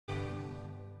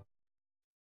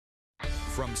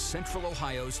from Central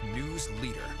Ohio's news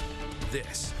leader.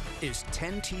 This is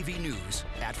 10 TV News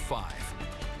at 5.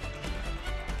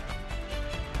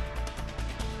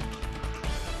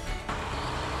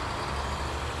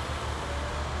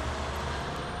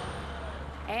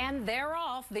 And they're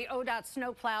off. The ODOT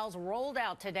snowplows rolled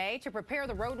out today to prepare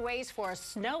the roadways for a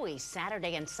snowy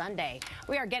Saturday and Sunday.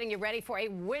 We are getting you ready for a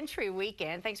wintry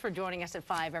weekend. Thanks for joining us at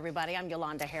 5, everybody. I'm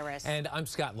Yolanda Harris. And I'm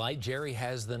Scott Light. Jerry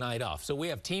has the night off. So we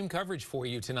have team coverage for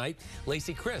you tonight.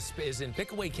 Lacey Crisp is in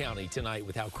Pickaway County tonight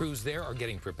with how crews there are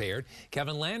getting prepared.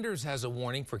 Kevin Landers has a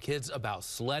warning for kids about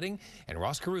sledding. And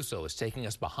Ross Caruso is taking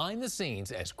us behind the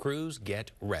scenes as crews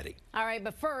get ready. All right,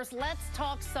 but first, let's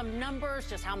talk some numbers,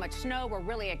 just how much snow we're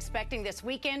really expecting this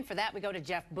weekend. For that, we go to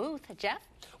Jeff Booth. Jeff?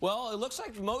 Well, it looks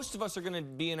like most of us are going to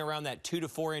be in around that 2 to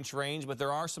 4 inch range, but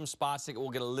there are some spots that will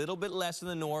get a little bit less in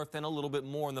the north and a little bit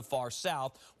more in the far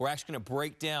south. We're actually going to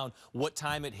break down what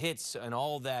time it hits and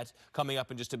all of that coming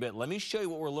up in just a bit. Let me show you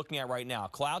what we're looking at right now.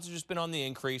 Clouds have just been on the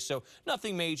increase, so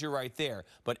nothing major right there.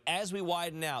 But as we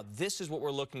widen out, this is what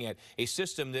we're looking at, a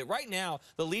system that right now,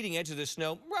 the leading edge of the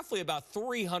snow, roughly about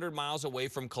 300 miles away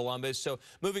from Columbus, so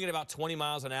moving at about 20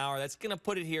 miles an hour. That's going to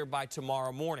put it here by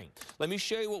tomorrow morning. Let me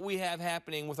show you what we have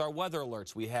happening with our weather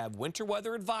alerts. We have winter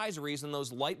weather advisories in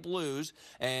those light blues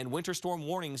and winter storm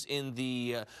warnings in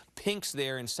the pinks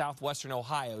there in southwestern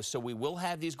Ohio. So we will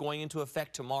have these going into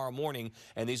effect tomorrow morning,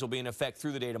 and these will be in effect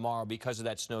through the day tomorrow because of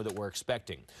that snow that we're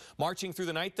expecting. Marching through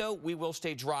the night, though, we will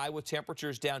stay dry with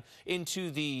temperatures down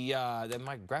into the,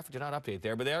 my graphic did not update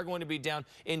there, but they are going to be down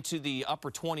into the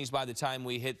upper 20s by the time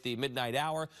we hit the midnight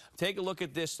hour. Take a look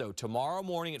at this, though. Tomorrow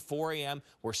morning at 4 a.m.,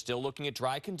 we're still looking at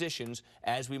dry conditions.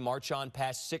 As we march on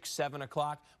past 6, 7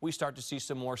 o'clock, we start to see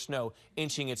some more snow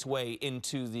inching its way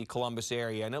into the Columbus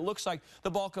area. And it looks like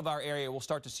the bulk of our area will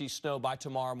start to see snow by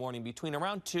tomorrow morning between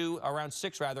around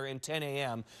 6 and 10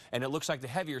 a.m. And it looks like the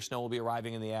heavier snow will be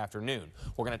arriving in the afternoon.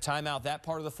 We're going to time out that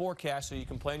part of the forecast so you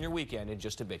can plan your weekend in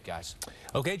just a bit, guys.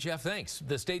 Okay, Jeff, thanks.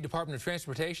 The State Department of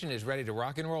Transportation is ready to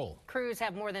rock and roll. Crews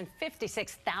have more than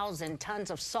 56,000 tons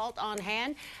of salt on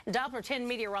hand. Doppler 10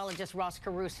 meteorologist Ross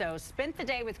Caruso spent the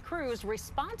day with crews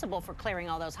responsible for clearing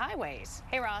all those highways.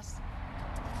 Hey, Ross.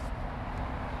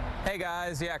 Hey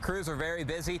guys, yeah, crews are very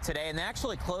busy today, and they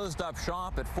actually closed up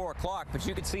shop at 4 o'clock, but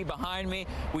you can see behind me,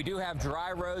 we do have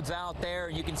dry roads out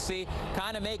there. You can see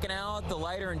kind of making out the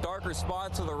lighter and darker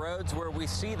spots of the roads where we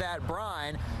see that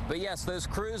brine. But yes, those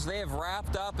crews, they have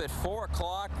wrapped up at 4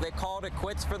 o'clock. They called it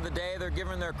quits for the day. They're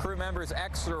giving their crew members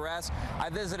extra rest. I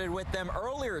visited with them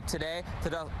earlier today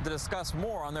to discuss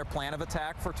more on their plan of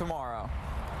attack for tomorrow.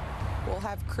 We'll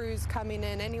have crews coming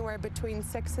in anywhere between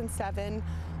 6 and 7,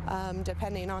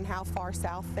 depending on how far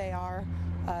south they are,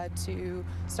 to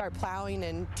start plowing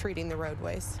and treating the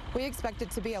roadways. We expect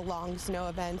it to be a long snow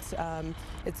event.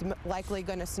 It's likely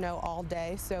going to snow all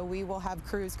day, so we will have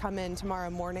crews come in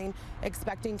tomorrow morning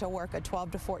expecting to work a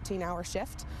 12 to 14-hour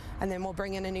shift, and then we'll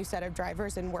bring in a new set of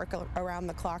drivers and work around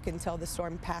the clock until the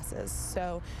storm passes.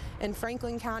 So in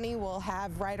Franklin County, we'll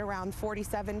have right around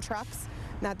 47 trucks.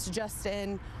 That's just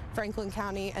in Franklin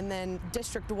County, and then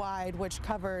district-wide, which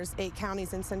covers 8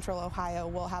 counties in central Ohio,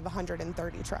 we'll have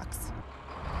 130 trucks.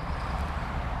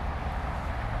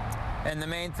 And the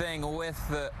main thing with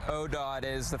the ODOT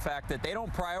is the fact that they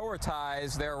don't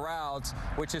prioritize their routes,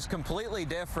 which is completely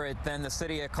different than the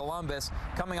city of Columbus.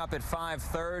 Coming up at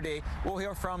 5:30, we'll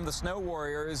hear from the Snow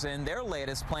Warriors and their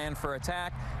latest plan for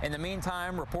attack. In the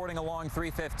meantime, reporting along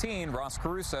 315, Ross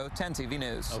Caruso, 10 TV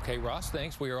News. Okay, Ross,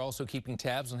 thanks. We are also keeping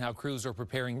tabs on how crews are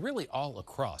preparing really all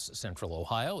across central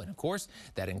Ohio. And of course,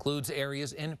 that includes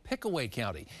areas in Pickaway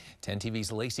County. 10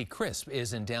 TV's Lacey Crisp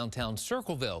is in downtown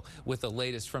Circleville with the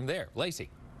latest from there. Lacey.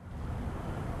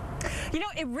 You know,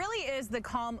 it really is the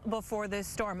calm before this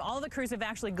storm. All the crews have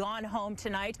actually gone home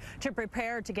tonight to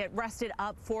prepare to get rested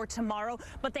up for tomorrow,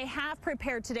 but they have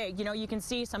prepared today. You know, you can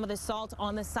see some of the salt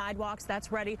on the sidewalks.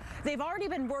 That's ready. They've already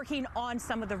been working on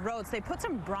some of the roads. They put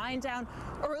some brine down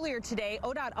earlier today.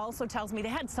 ODOT also tells me they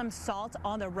had some salt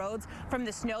on the roads from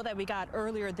the snow that we got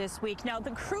earlier this week. Now,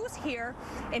 the crews here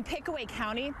in Pickaway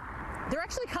County, they're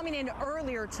actually coming in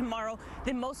earlier tomorrow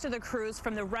than most of the crews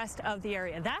from the rest of the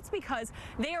area. That's because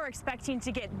they are expecting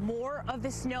to get more of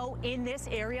the snow in this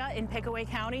area in Pickaway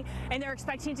County, and they're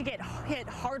expecting to get hit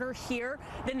harder here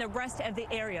than the rest of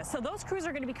the area. So those crews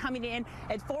are going to be coming in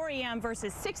at 4 a.m.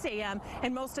 versus 6 a.m.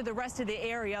 in most of the rest of the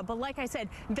area. But like I said,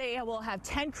 they will have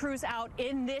 10 crews out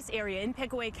in this area in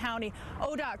Pickaway County,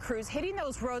 ODOT crews hitting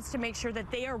those roads to make sure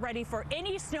that they are ready for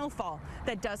any snowfall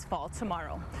that does fall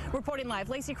tomorrow. Reporting live,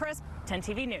 Lacey Crisp, 10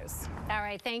 TV News. All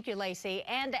right, thank you, Lacey.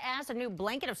 And as a new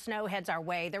blanket of snow heads our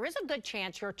way, there is a good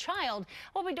chance your child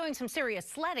will be doing some serious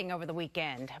sledding over the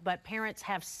weekend. But parents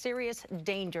have serious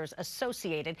dangers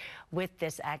associated with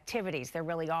this activities. There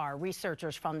really are.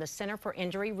 Researchers from the Center for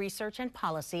Injury Research and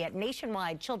Policy at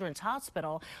Nationwide Children's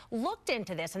Hospital looked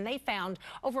into this, and they found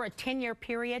over a 10-year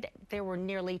period, there were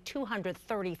nearly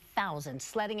 230,000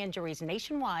 sledding injuries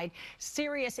nationwide,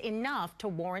 serious enough to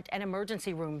warrant an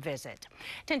emergency room visit.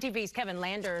 10 TV's Kevin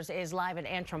Landers is live at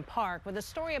Antrim Park with a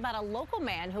story about a local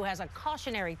man who has a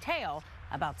cautionary tale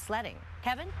about sledding.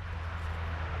 Kevin?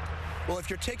 Well, if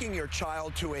you're taking your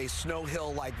child to a snow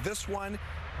hill like this one,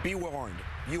 be warned.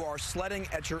 You are sledding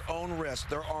at your own risk.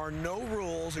 There are no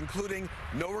rules, including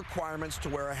no requirements to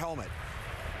wear a helmet.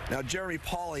 Now, Jeremy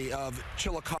Pauley of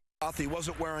Chillicothe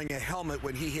wasn't wearing a helmet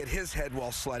when he hit his head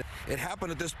while sledding. It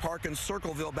happened at this park in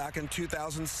Circleville back in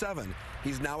 2007.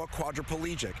 He's now a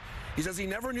quadriplegic. He says he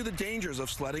never knew the dangers of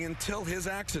sledding until his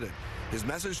accident. His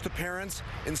message to parents: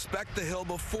 inspect the hill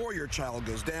before your child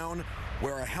goes down,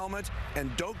 wear a helmet,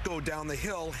 and don't go down the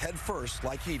hill head first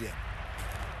like he did.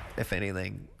 If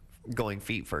anything, going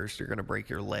feet first, you're going to break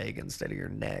your leg instead of your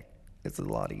neck. It's a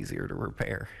lot easier to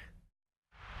repair.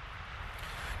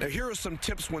 Now, here are some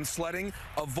tips when sledding.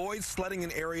 Avoid sledding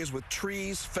in areas with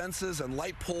trees, fences, and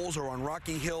light poles or on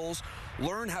rocky hills.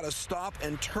 Learn how to stop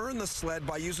and turn the sled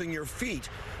by using your feet.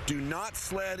 Do not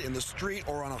sled in the street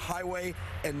or on a highway,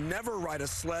 and never ride a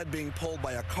sled being pulled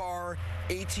by a car,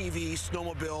 ATV,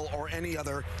 snowmobile, or any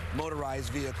other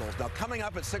motorized vehicles. Now, coming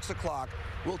up at 6 o'clock,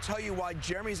 we'll tell you why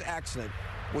Jeremy's accident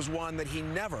was one that he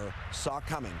never saw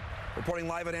coming. Reporting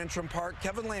live at Antrim Park,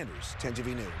 Kevin Landers, 10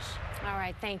 TV News. All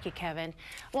right, thank you, Kevin.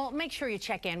 Well, make sure you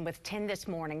check in with 10 This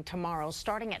Morning tomorrow,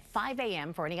 starting at 5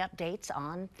 a.m. for any updates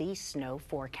on the snow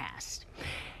forecast.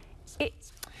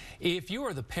 If you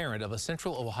are the parent of a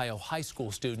Central Ohio high school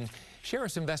student,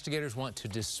 sheriff's investigators want to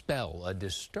dispel a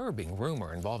disturbing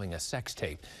rumor involving a sex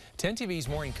tape. 10 TV's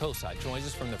Maureen Kosai joins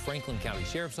us from the Franklin County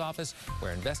Sheriff's Office,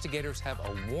 where investigators have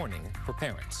a warning for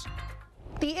parents.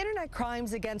 The Internet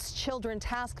Crimes Against Children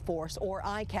Task Force, or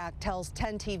ICAC, tells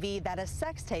 10 TV that a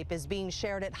sex tape is being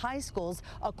shared at high schools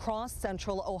across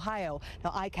Central Ohio.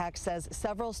 Now, ICAC says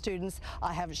several students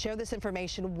have shared this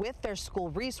information with their school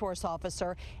resource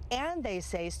officer, and they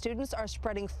say students are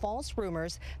spreading false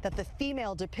rumors that the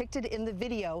female depicted in the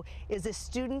video is a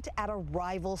student at a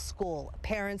rival school.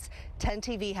 Parents, 10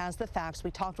 TV has the facts.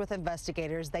 We talked with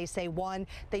investigators. They say, one,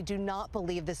 they do not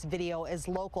believe this video is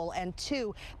local, and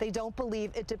two, they don't believe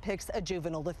it depicts a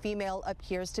juvenile. The female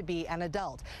appears to be an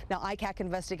adult. Now, ICAC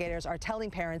investigators are telling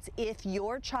parents if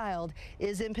your child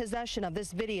is in possession of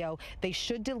this video, they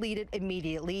should delete it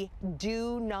immediately.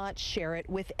 Do not share it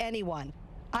with anyone.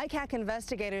 ICAC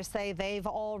investigators say they've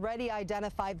already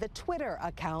identified the Twitter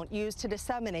account used to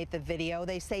disseminate the video.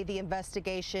 They say the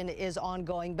investigation is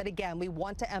ongoing, but again, we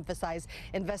want to emphasize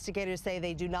investigators say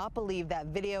they do not believe that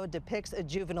video depicts a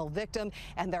juvenile victim,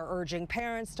 and they're urging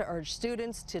parents to urge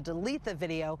students to delete the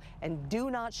video and do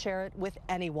not share it with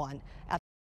anyone.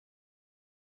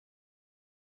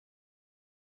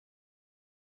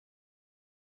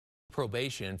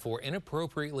 Probation for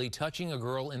inappropriately touching a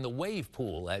girl in the wave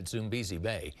pool at Zumbizi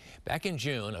Bay. Back in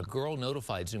June, a girl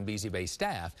notified Zumbizi Bay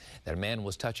staff that a man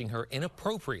was touching her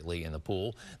inappropriately in the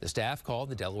pool. The staff called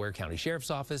the Delaware County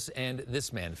Sheriff's Office, and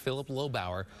this man, Philip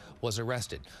Lobauer, was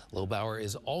arrested. Lobauer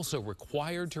is also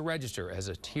required to register as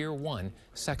a Tier 1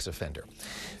 sex offender.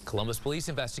 Columbus police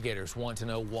investigators want to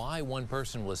know why one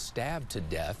person was stabbed to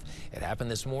death. It happened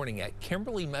this morning at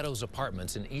Kimberly Meadows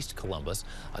Apartments in East Columbus.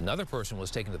 Another person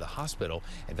was taken to the hospital.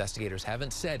 Investigators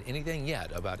haven't said anything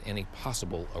yet about any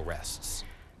possible arrests.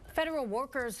 Federal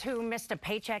workers who missed a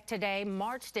paycheck today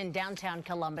marched in downtown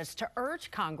Columbus to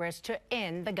urge Congress to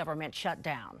end the government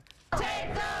shutdown.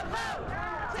 Take the vote!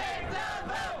 Take the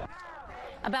vote!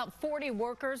 About 40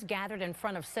 workers gathered in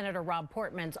front of Senator Rob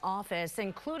Portman's office,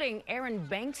 including Aaron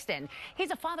Bankston.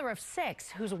 He's a father of 6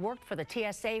 who's worked for the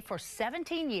TSA for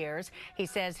 17 years. He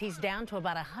says he's down to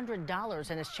about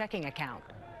 $100 in his checking account.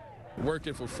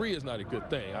 Working for free is not a good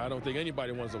thing. I don't think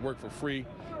anybody wants to work for free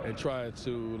and try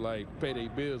to pay their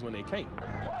bills when they can't.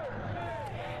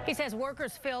 He says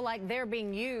workers feel like they're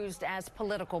being used as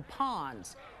political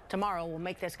pawns. Tomorrow will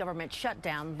make this government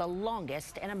shutdown the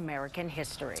longest in American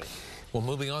history. Well,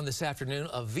 moving on this afternoon,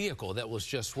 a vehicle that was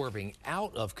just swerving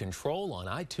out of control on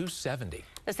I-270.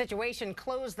 The situation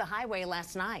closed the highway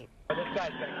last night. This guy's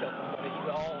going to kill somebody. He's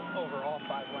over all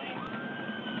 5 lanes.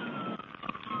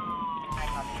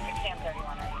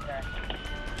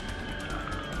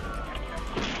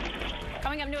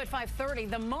 Coming up new at 5:30,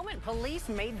 the moment police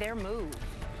made their move.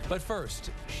 But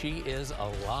first, she is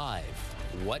alive.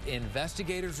 what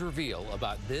investigators reveal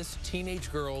about this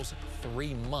teenage girl's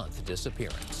 3-month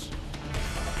disappearance.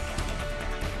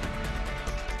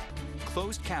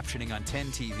 Closed captioning on 10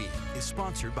 TV is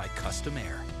sponsored by Custom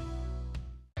Air.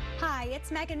 Hi,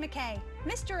 it's Megan McKay.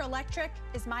 Mr. Electric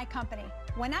is my company.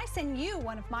 When I send you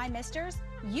one of my Misters,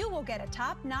 you will get a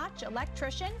top-notch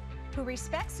electrician who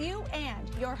respects you and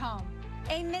your home.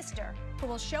 A Mister who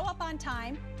will show up on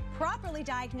time, properly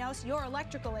diagnose your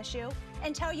electrical issue,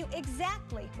 and tell you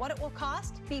exactly what it will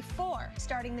cost before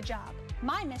starting the job.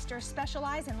 My Misters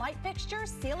specialize in light fixtures,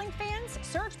 ceiling fans,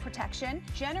 surge protection,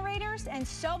 generators, and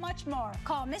so much more.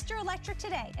 Call Mr. Electric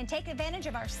today and take advantage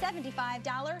of our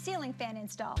 $75 ceiling fan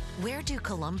install. Where do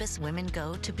Columbus women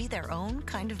go to be their own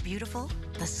kind of beautiful?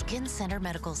 The Skin Center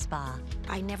Medical Spa.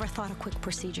 I never thought a quick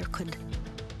procedure could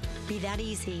be that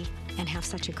easy and have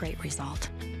such a great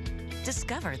result.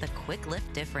 Discover the quick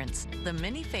lift difference. The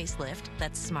mini facelift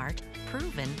that's smart,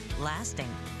 proven, lasting,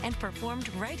 and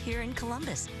performed right here in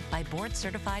Columbus by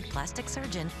board-certified plastic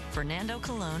surgeon Fernando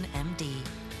Colon, MD.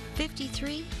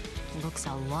 53 looks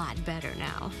a lot better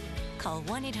now. Call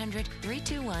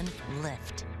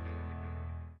 1-800-321-LIFT.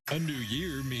 A new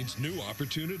year means new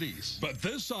opportunities, but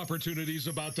this opportunity's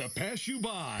about to pass you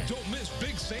by. Don't miss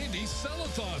Big Sandy's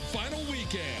Sell-a-thon final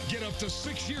weekend. Get up to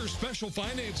 6 years special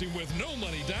financing with no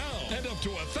money down and up to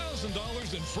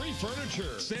 $1,000 in free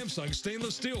furniture. Samsung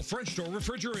stainless steel French door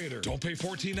refrigerator. Don't pay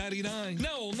 $14.99.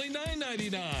 Now only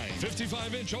 $9.99.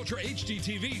 55-inch Ultra HD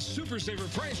TV Super Saver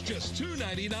price just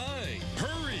 $2.99.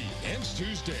 Hurry! Ends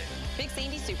Tuesday. Big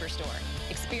Sandy Superstore.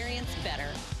 Experience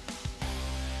better.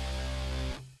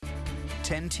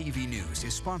 10 TV News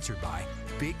is sponsored by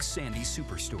Big Sandy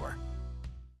Superstore.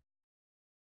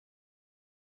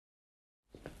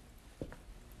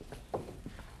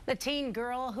 The teen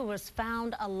girl who was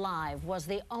found alive was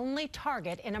the only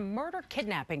target in a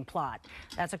murder-kidnapping plot.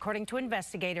 That's according to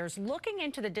investigators looking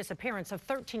into the disappearance of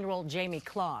 13-year-old Jamie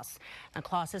Kloss. Now,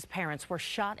 Kloss's parents were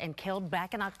shot and killed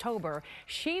back in October.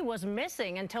 She was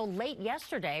missing until late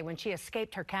yesterday when she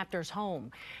escaped her captor's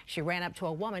home. She ran up to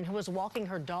a woman who was walking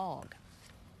her dog.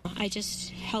 I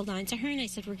just held on to her and I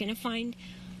said, we're going to find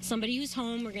somebody who's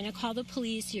home. We're going to call the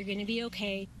police. You're going to be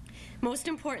okay. Most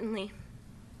importantly,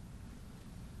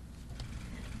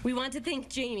 we want to thank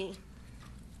Jamie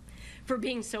for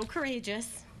being so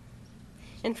courageous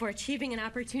and for achieving an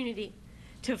opportunity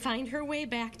to find her way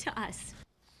back to us.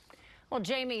 Well,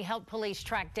 Jamie helped police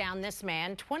track down this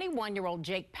man, 21-year-old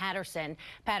Jake Patterson.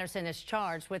 Patterson is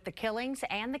charged with the killings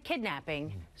and the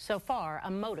kidnapping. So far, a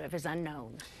motive is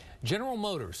unknown. General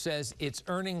Motors says its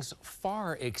earnings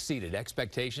far exceeded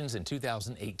expectations in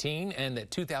 2018 and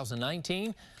that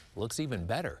 2019 looks even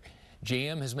better.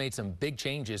 GM has made some big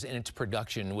changes in its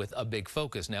production with a big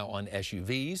focus now on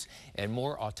SUVs and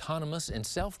more autonomous and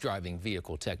self-driving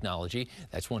vehicle technology.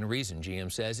 That's one reason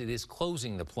GM says it is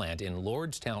closing the plant in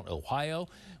Lordstown, Ohio,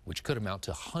 which could amount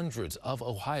to hundreds of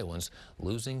Ohioans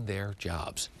losing their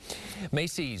jobs.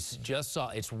 Macy's just saw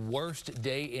its worst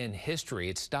day in history.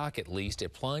 Its stock, at least, it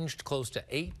plunged close to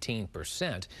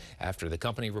 18% after the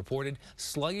company reported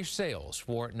sluggish sales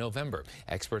for November.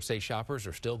 Experts say shoppers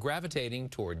are still gravitating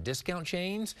toward discount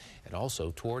chains and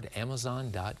also toward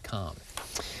Amazon.com.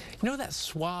 You know that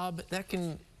swab, that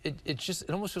can... It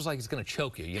almost feels like it's going to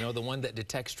choke you. You know, the one that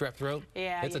detects strep throat?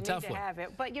 Yeah, it's a tough one. Have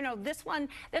it. But, you know, this one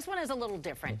is a little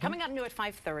different. Coming up new at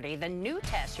 5:30, the new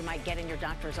test you might get in your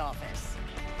doctor's office.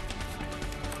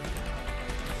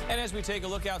 And as we take a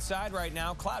look outside right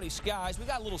now, cloudy skies. We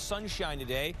got a little sunshine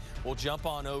today. We'll jump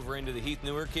on over into the Heath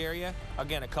Newark area.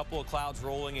 Again, a couple of clouds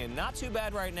rolling in. Not too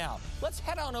bad right now. Let's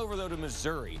head on over, though, to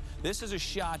Missouri. This is a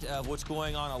shot of what's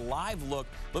going on, a live look.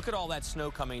 Look at all that snow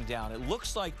coming down. It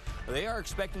looks like they are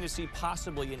expecting to see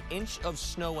possibly an inch of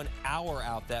snow an hour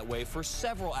out that way for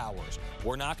several hours.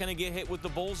 We're not going to get hit with the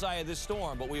bullseye of this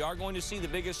storm, but we are going to see the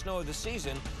biggest snow of the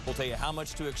season. We'll tell you how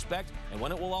much to expect and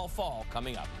when it will all fall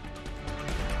coming up.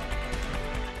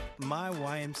 My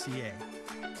YMCA.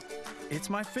 It's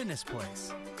my fitness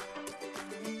place.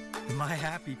 My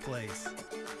happy place.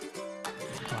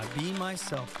 My be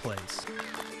myself place.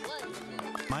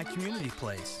 My community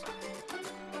place.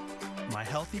 My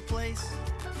healthy place.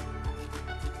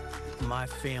 My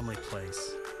family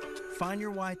place. Find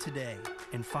your why today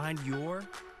and find your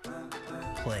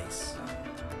place.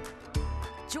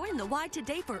 Join the Y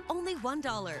today for only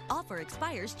 $1. Offer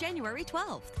expires January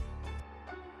 12th.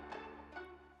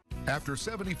 After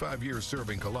 75 years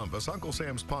serving Columbus, Uncle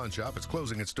Sam's Pawn Shop is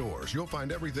closing its doors. You'll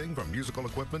find everything from musical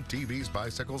equipment, TVs,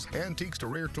 bicycles, antiques to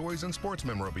rare toys and sports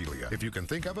memorabilia. If you can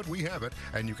think of it, we have it,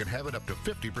 and you can have it up to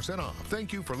 50% off.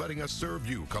 Thank you for letting us serve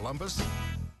you, Columbus.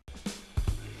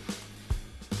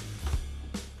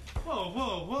 Whoa, Whoa,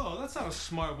 whoa, whoa. That's not a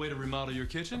smart way to remodel your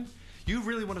kitchen. You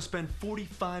really want to spend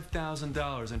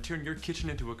 $45,000 and turn your kitchen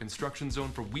into a construction zone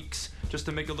for weeks just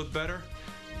to make it look better?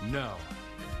 No.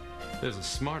 There's a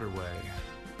smarter way.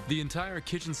 The entire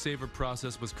Kitchen Saver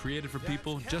process was created for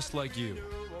people just like you.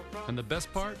 And the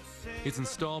best part? It's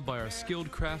installed by our skilled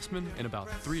craftsmen in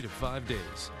about 3 to 5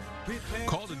 days.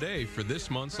 Call today for this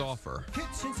month's offer.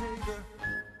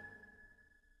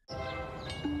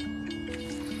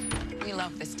 We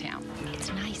love this town. It's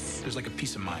nice. There's like a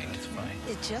peace of mind. It's fine.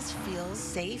 It just feels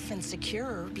safe and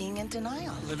secure being in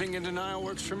denial. Living in denial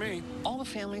works for me. All the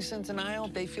families in denial,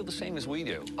 they feel the same as we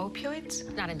do.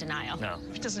 Opioids? Not in denial. No.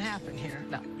 It doesn't happen here.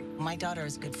 No. My daughter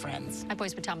has good friends. My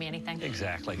boys would tell me anything.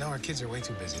 Exactly. No, our kids are way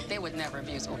too busy. They would never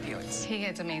abuse opioids. He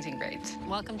gets amazing grades.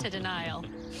 Welcome to denial.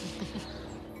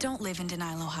 Don't live in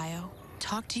denial, Ohio.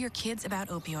 Talk to your kids about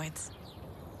opioids.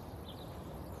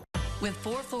 With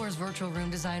 4 Floors Virtual Room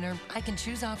Designer, I can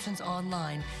choose options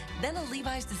online. Then a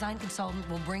Levi's design consultant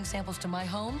will bring samples to my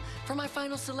home for my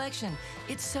final selection.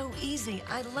 It's so easy.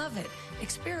 I love it.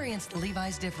 Experience the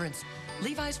Levi's difference.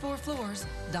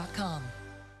 Levi's4Floors.com.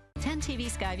 10 TV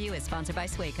Skyview is sponsored by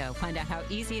Swaco. Find out how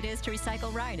easy it is to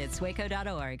recycle right at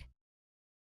swaco.org.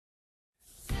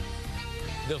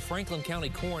 The Franklin County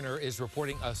coroner is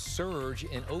reporting a surge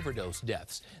in overdose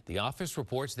deaths. The office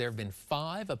reports there have been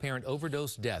 5 apparent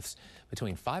overdose deaths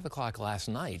between 5 o'clock last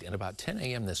night and about 10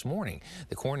 a.m. this morning.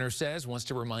 The coroner wants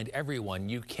to remind everyone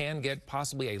you can get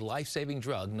possibly a life-saving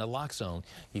drug, naloxone.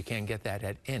 You can get that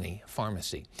at any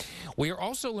pharmacy. We are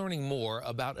also learning more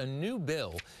about a new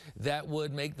bill that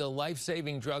would make the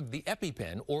life-saving drug, the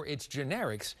EpiPen, or its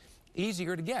generics,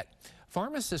 easier to get.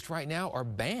 Pharmacists right now are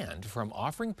banned from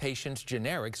offering patients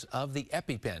generics of the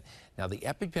EpiPen. Now, the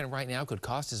EpiPen right now could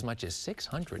cost as much as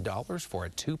 $600 for a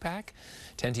 2-pack.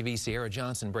 10 TV's Sierra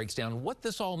Johnson breaks down what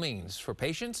this all means for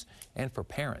patients and for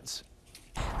parents.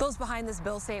 Those behind this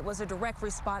bill say it was a direct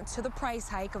response to the price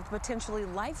hike of the potentially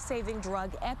life-saving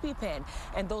drug EpiPen.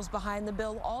 And those behind the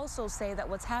bill also say that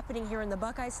what's happening here in the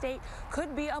Buckeye State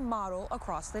could be a model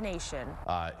across the nation.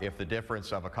 If the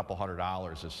difference of a couple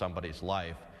 $100 is somebody's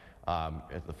life,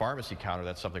 at the pharmacy counter,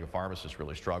 that's something a pharmacist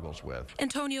really struggles with.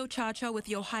 Antonio Chacha with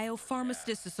the Ohio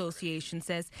Pharmacists Association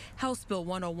says House Bill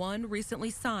 101, recently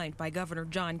signed by Governor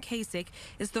John Kasich,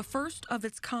 is the first of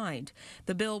its kind.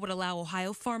 The bill would allow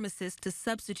Ohio pharmacists to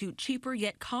substitute cheaper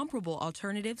yet comparable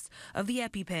alternatives of the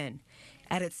EpiPen.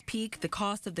 At its peak, the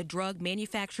cost of the drug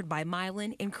manufactured by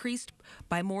Mylan increased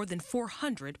by more than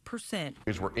 400%.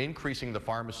 Because we're increasing the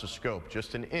pharmacist's scope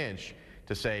just an inch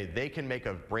to say they can make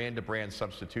a brand-to-brand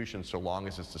substitution so long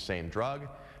as it's the same drug,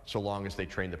 so long as they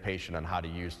train the patient on how to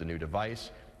use the new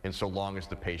device, and so long as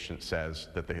the patient says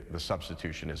that the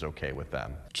substitution is okay with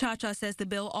them. Chacha says the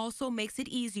bill also makes it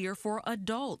easier for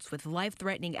adults with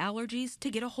life-threatening allergies to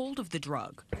get a hold of the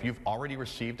drug. If you've already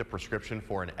received a prescription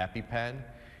for an EpiPen,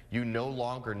 you no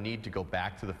longer need to go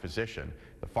back to the physician.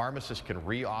 The pharmacist can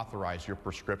reauthorize your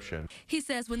prescription. He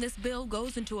says when this bill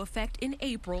goes into effect in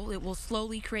April, it will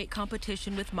slowly create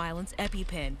competition with Mylan's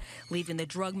EpiPen, leaving the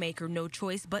drug maker no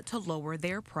choice but to lower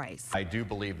their price. I do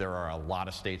believe there are a lot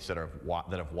of states that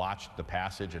have watched the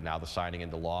passage and now the signing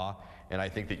into law, and I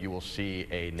think that you will see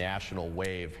a national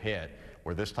wave hit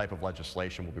where this type of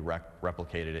legislation will be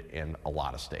replicated in a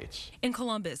lot of states. In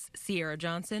Columbus, Sierra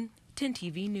Johnson, 10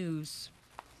 TV News.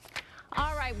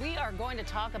 All right, we are going to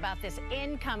talk about this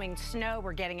incoming snow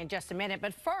we're getting in just a minute.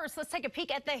 But first, let's take a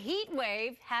peek at the heat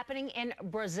wave happening in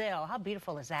Brazil. How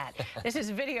beautiful is that? This is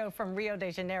video from Rio de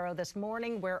Janeiro this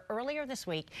morning, where earlier this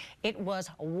week it was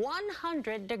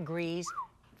 100 degrees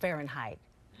Fahrenheit.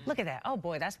 Look at that. Oh,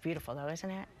 boy, that's beautiful, though, isn't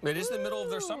it? It is the middle of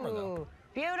their summer, though.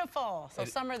 Beautiful. So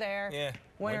summer there. Yeah.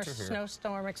 Winter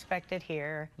snowstorm expected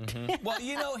here. Well,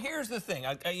 you know, here's the thing.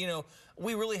 You know,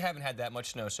 we really haven't had that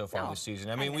much snow so far this season.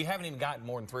 I mean, we haven't even gotten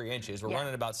more than 3 inches. We're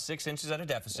running about 6 inches at a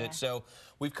deficit. So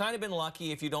we've kind of been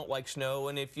lucky if you don't like snow.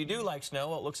 And if you do like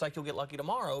snow, it looks like you'll get lucky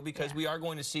tomorrow because we are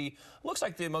going to see, looks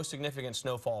like the most significant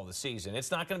snowfall of the season. It's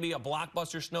not going to be a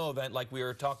blockbuster snow event like we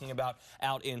were talking about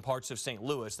out in parts of St.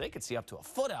 Louis. They could see up to a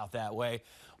foot out that way.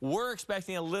 We're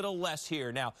expecting a little less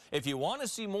here. Now, if you want to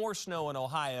see more snow in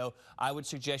Ohio, I would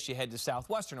suggest you head to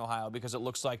southwestern Ohio because it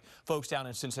looks like folks down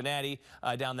in Cincinnati,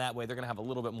 down that way, they're going to have a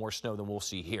little bit more snow than we'll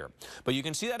see here. But you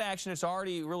can see that action. It's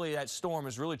already really, that storm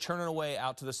is really churning away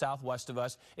out to the southwest of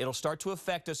us. It'll start to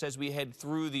affect us as we head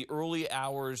through the early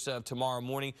hours of tomorrow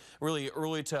morning, really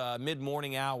early to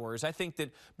mid-morning hours. I think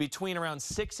that between around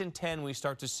 6 and 10, we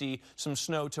start to see some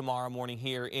snow tomorrow morning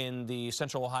here in the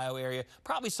central Ohio area,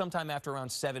 probably sometime after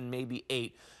around 7, maybe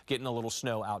 8, getting a little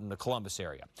snow out in the Columbus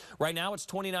area. Right now, it's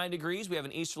 29 degrees. We have have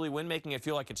an easterly wind making it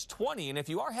feel like it's 20. And if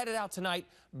you are headed out tonight,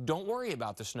 don't worry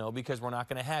about the snow because we're not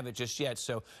going to have it just yet.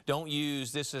 So don't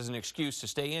use this as an excuse to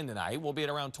stay in tonight. We'll be at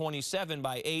around 27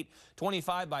 by 8,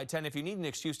 25 by 10. If you need an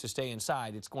excuse to stay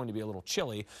inside, it's going to be a little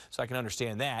chilly, so I can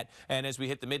understand that. And as we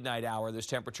hit the midnight hour, those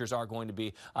temperatures are going to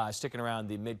be sticking around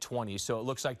the mid-20s. So it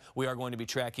looks like we are going to be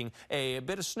tracking a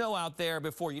bit of snow out there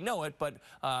before you know it, but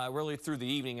really through the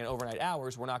evening and overnight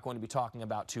hours, we're not going to be talking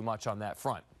about too much on that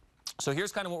front. So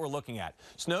here's kind of what we're looking at.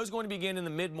 Snow is going to begin in the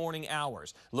mid-morning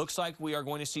hours. Looks like we are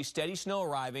going to see steady snow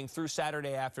arriving through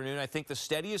Saturday afternoon. I think the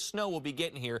steadiest snow will be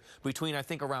getting here between, I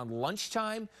think, around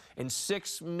lunchtime and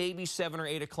 6, maybe 7 or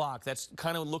 8 o'clock. That's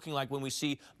kind of looking like when we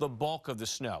see the bulk of the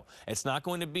snow. It's not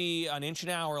going to be an inch an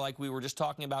hour like we were just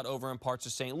talking about over in parts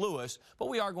of St. Louis, but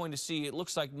we are going to see, it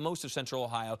looks like most of central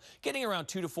Ohio, getting around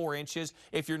 2 to 4 inches.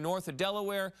 If you're north of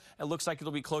Delaware, it looks like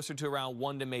it'll be closer to around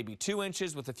 1 to maybe 2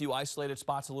 inches with a few isolated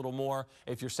spots a little more.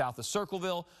 If you're south of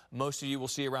Circleville, most of you will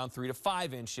see around 3 to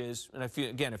 5 inches. And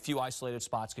again, a few isolated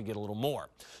spots could get a little more.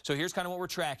 So here's kind of what we're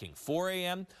tracking. 4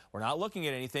 a.m., we're not looking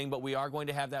at anything, but we are going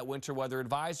to have that winter weather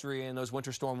advisory and those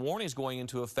winter storm warnings going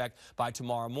into effect by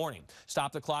tomorrow morning.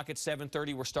 Stop the clock at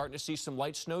 7:30. We're starting to see some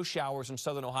light snow showers in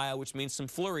southern Ohio, which means some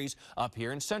flurries up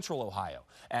here in central Ohio.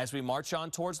 As we march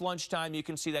on towards lunchtime, you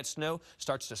can see that snow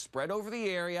starts to spread over the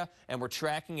area, and we're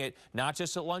tracking it not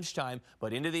just at lunchtime,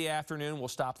 but into the afternoon. We'll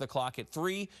stop the clock at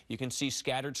 3. You can see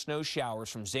scattered snow showers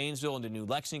from Zanesville into New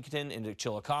Lexington, into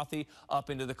Chillicothe, up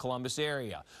into the Columbus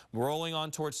area. Rolling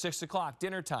on towards 6 o'clock,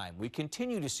 dinner time. We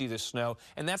continue to see the snow,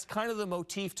 and that's kind of the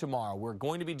motif tomorrow. We're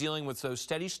going to be dealing with those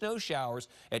steady snow showers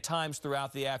at times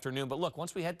throughout the afternoon. But look,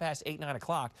 once we head past 8, 9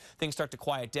 o'clock, things start to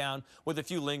quiet down with a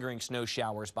few lingering snow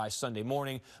showers by Sunday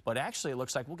morning. But actually, it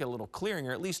looks like we'll get a little clearing,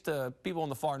 or at least people in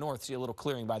the far north see a little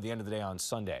clearing by the end of the day on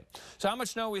Sunday. So how much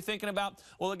snow are we thinking about?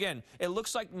 Well, again, it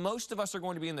looks like most of us are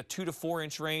going to be in the 2 to 4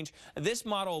 inch range. This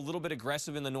model a little bit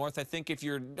aggressive in the north. I think if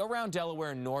you're around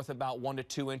Delaware and north, about 1 to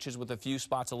 2 inches with a few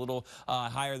spots a little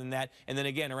higher than that. And then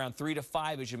again, around 3 to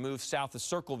 5 as you move south of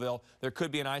Circleville, there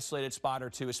could be an isolated spot or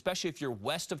two, especially if you're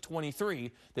west of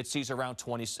 23 that sees around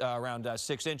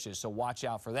 6 inches. So watch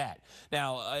out for that.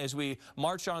 Now, as we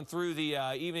march on through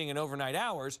the evening and overnight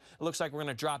hours, it looks like we're going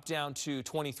to drop down to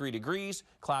 23 degrees,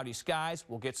 cloudy skies.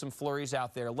 We'll get some flurries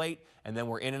out there late, and then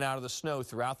we're in and out of the snow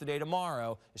throughout the day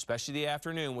tomorrow, especially the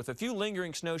afternoon, with a few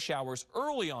lingering snow showers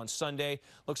early on Sunday.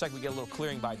 Looks like we get a little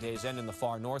clearing by day's end in the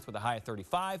far north with a high of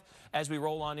 35. As we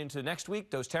roll on into next week,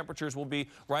 those temperatures will be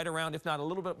right around, if not a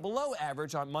little bit below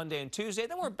average on Monday and Tuesday.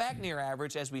 Then we're back near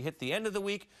average as we hit the end of the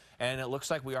week, and it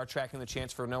looks like we are tracking the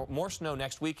chance for more snow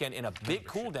next weekend and a big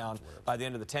cool down by the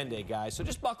end of the 10-day, guys. So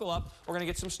just buckle up. We're going to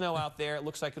get some snow out there. It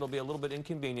looks like it'll be a little bit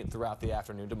inconvenient throughout the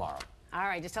afternoon tomorrow. All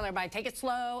right, just tell everybody, take it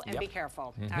slow and be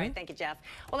careful. All right, thank you, Jeff.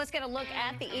 Well, let's get a look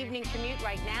at the evening commute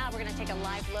right now. We're going to take a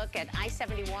live look at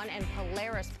I-71 and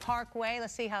Polaris Parkway.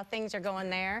 Let's see how things are going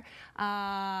there.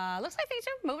 Looks like things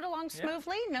are moving along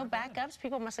smoothly. No backups.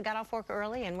 People must have got off work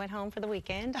early and went home for the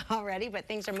weekend already, but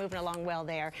things are moving along well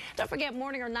there. Don't forget,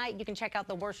 morning or night, you can check out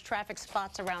the worst traffic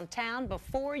spots around town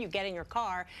before you get in your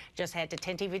car. Just head to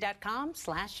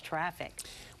 10tv.com/traffic.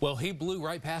 Well, he blew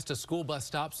right past a school bus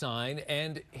stop sign,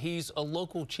 and he's a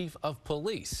local chief of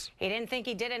police. He didn't think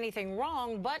he did anything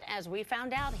wrong, but as we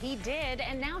found out, he did,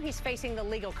 and now he's facing the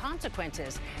legal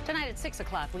consequences. Tonight at 6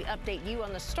 o'clock, we update you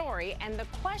on the story and the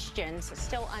questions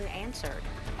still unanswered.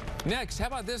 Next, how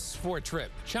about this for a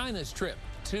trip? China's trip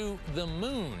to the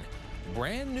moon.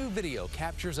 Brand new video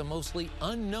captures a mostly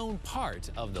unknown part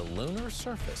of the lunar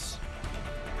surface.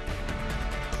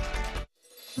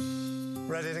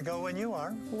 Ready to go when you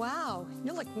are. Wow,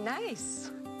 you look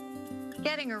nice.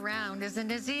 Getting around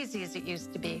isn't as easy as it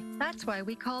used to be. That's why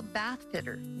we called Bath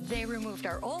Fitter. They removed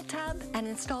our old tub and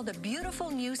installed a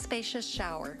beautiful new spacious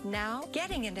shower. Now,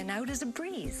 getting in and out is a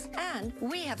breeze. And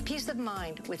we have peace of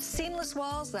mind with seamless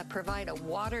walls that provide a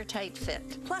watertight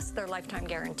fit, plus their lifetime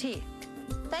guarantee.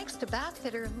 Thanks to Bath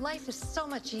Fitter, life is so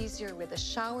much easier with a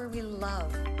shower we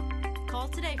love. Call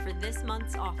today for this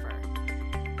month's offer.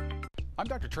 I'm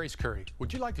Dr. Trace Curry.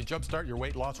 Would you like to jumpstart your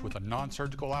weight loss with a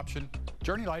non-surgical option?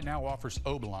 Journey Light now offers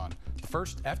Obalon, the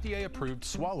first FDA-approved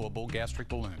swallowable gastric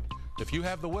balloon. If you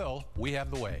have the will, we have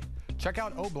the way. Check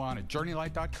out Obalon at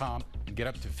journeylight.com and get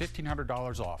up to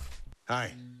 $1,500 off.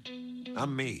 Hi,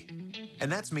 I'm me.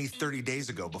 And that's me 30 days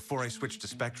ago before I switched to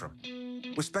Spectrum.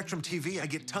 With Spectrum TV, I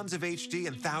get tons of HD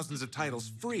and thousands of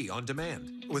titles free on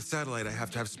demand. With satellite, I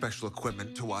have to have special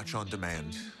equipment to watch on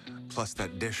demand, plus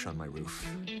that dish on my roof.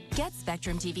 Get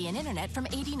Spectrum TV and Internet from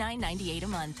 $89.98 a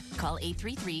month. Call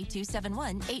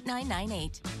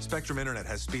 833-271-8998. Spectrum Internet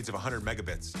has speeds of 100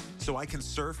 megabits, so I can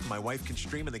surf, my wife can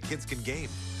stream, and the kids can game.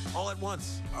 All at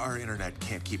once. Our internet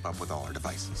can't keep up with all our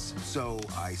devices, so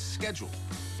I schedule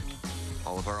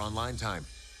all of our online time.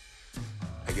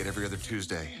 I get every other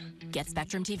Tuesday. Get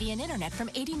Spectrum TV and Internet from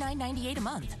 $89.98 a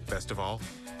month. Best of all,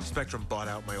 Spectrum bought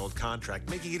out my old contract,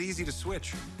 making it easy to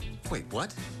switch. Wait,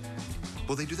 what?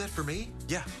 Will they do that for me?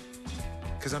 Yeah,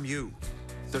 because I'm you,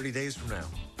 30 days from now.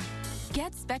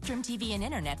 Get Spectrum TV and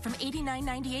Internet from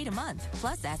 $89.98 a month.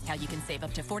 Plus, ask how you can save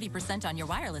up to 40% on your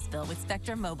wireless bill with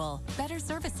Spectrum Mobile. Better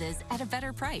services at a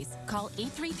better price. Call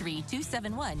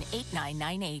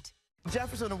 833-271-8998.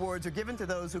 Jefferson Awards are given to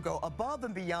those who go above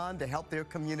and beyond to help their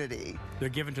community. They're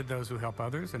given to those who help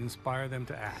others and inspire them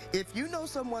to act. If you know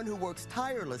someone who works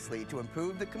tirelessly to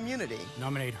improve the community,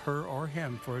 nominate her or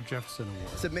him for a Jefferson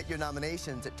Award. Submit your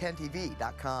nominations at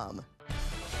 10tv.com.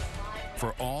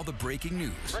 For all the breaking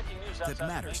news that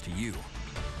matters to you,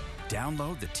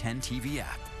 download the 10TV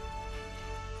app.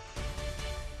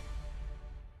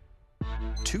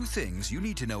 Two things you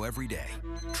need to know every day: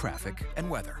 traffic and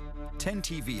weather.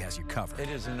 10TV has you covered. It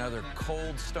is another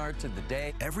cold start to the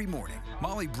day. Every morning,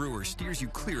 Molly Brewer steers you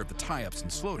clear of the tie-ups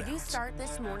and slowdowns. You start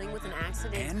this morning with an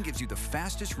accident. And gives you the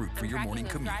fastest route for your morning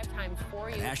commute.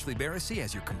 And Ashley Barrissey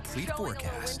has your complete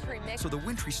forecast, so the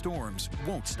wintry storms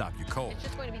won't stop you cold. It's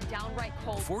just going to be downright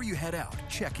cold. Before you head out,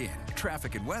 check in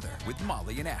traffic and weather with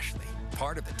Molly and Ashley.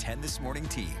 Part of the 10 This Morning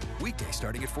team. Weekday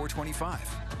starting at 4:25.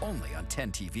 Only on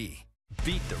 10TV.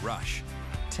 Beat the rush.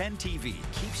 10TV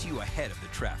keeps you ahead of the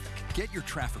traffic. Get your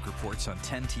traffic reports on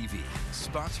 10TV.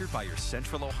 Sponsored by your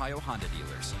Central Ohio Honda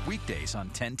dealers. Weekdays on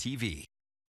 10TV.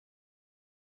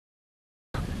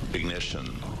 Ignition.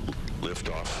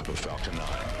 Liftoff of Falcon 9.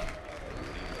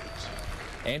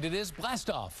 And it is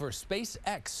blastoff for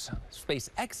SpaceX.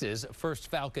 SpaceX's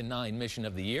first Falcon 9 mission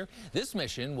of the year. This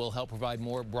mission will help provide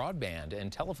more broadband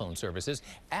and telephone services.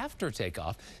 After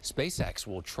takeoff, SpaceX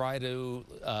will try to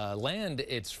have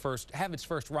its first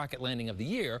rocket landing of the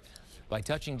year by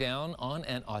touching down on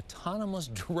an autonomous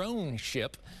drone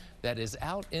ship that is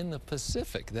out in the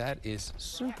Pacific. That is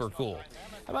super cool.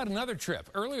 How about another trip?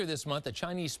 Earlier this month, a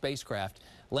Chinese spacecraft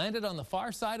landed on the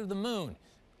far side of the moon.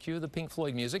 Cue the Pink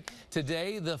Floyd music.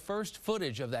 Today, the first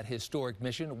footage of that historic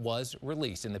mission was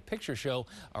released, and the pictures show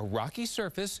a rocky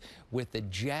surface with the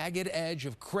jagged edge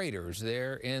of craters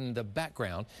there in the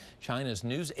background. China's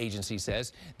news agency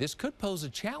says this could pose a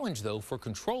challenge, though, for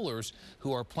controllers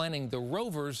who are planning the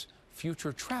rover's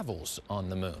future travels on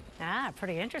the moon.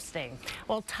 Pretty interesting.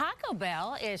 Well, Taco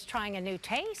Bell is trying a new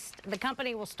taste. The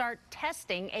company will start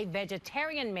testing a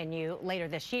vegetarian menu later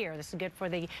this year. This is good for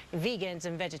the vegans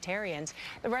and vegetarians.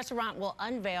 The restaurant will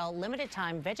unveil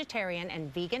limited-time vegetarian and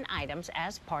vegan items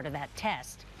as part of that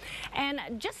test. And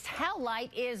just how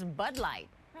light is Bud Light?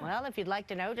 Well, if you'd like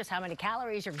to know just how many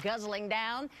calories you're guzzling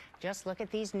down, just look at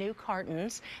these new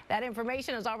cartons. That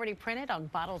information is already printed on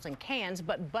bottles and cans,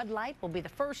 but Bud Light will be the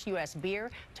first U.S. beer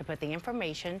to put the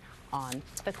information on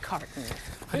the carton.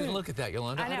 I didn't look at that,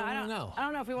 Yolanda. I don't know. I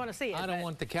don't know if we want to see it. I don't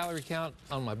want the calorie count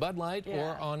on my Bud Light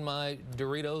or on my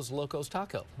Doritos Locos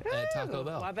Taco at Taco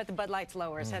Bell. Well, I bet the Bud Light's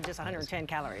lower. It's had just 110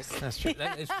 calories. That's true.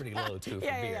 That is pretty low, too, for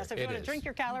beer. Yeah. So if you want to drink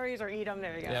your calories or eat them,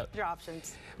 there you go. Your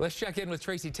options. Let's check in with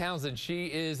Tracy Townsend. She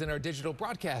is in our digital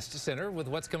broadcast center with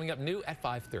what's coming up new at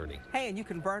 5:30. Hey, and you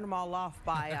can burn them all off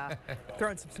by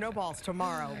throwing some snowballs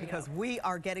tomorrow because we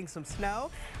are getting some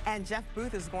snow, and Jeff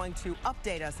Booth is going to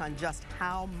update us on just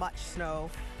how much snow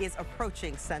is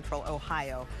approaching Central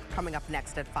Ohio coming up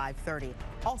next at 5:30.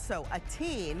 Also, a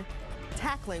teen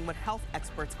tackling what health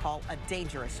experts call a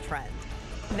dangerous trend.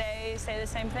 They say the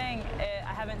same thing.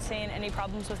 I haven't seen any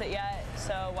problems with it yet,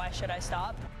 so why should I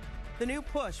stop? The new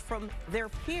push from their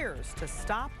peers to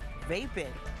stop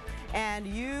vaping. And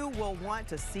you will want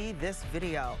to see this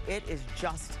video. It is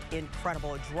just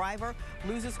incredible. A driver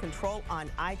loses control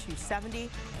on I-270,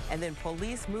 and then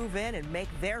police move in and make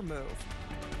their move.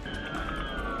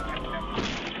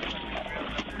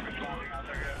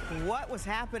 What was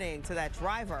happening to that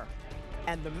driver?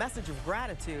 And the message of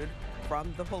gratitude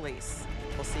from the police.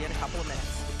 We'll see you in a couple of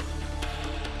minutes.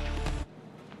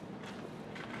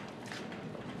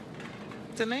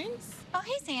 Denise? Oh,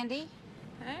 hey, Sandy.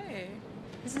 Hey.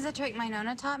 This is a trick my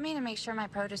Nona taught me to make sure my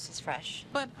produce is fresh.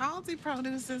 But Aldi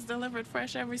produce is delivered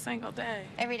fresh every single day.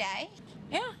 Every day?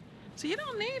 Yeah. So you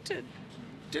don't need to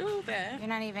do that. You're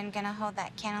not even gonna hold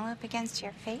that cantaloupe against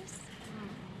your face?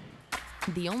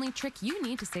 The only trick you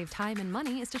need to save time and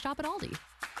money is to shop at Aldi.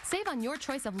 Save on your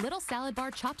choice of little salad bar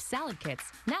chopped salad kits,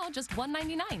 now just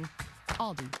 $1.99.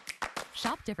 Aldi.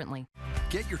 Shop differently.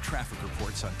 Get your traffic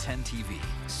reports on 10 TV,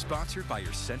 sponsored by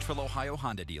your Central Ohio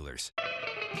Honda dealers.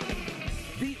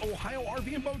 The Ohio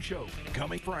RV and Boat Show,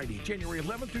 coming Friday, January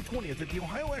 11th through 20th at the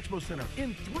Ohio Expo Center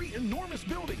in 3 enormous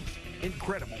buildings.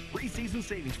 Incredible preseason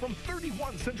savings from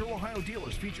 31 Central Ohio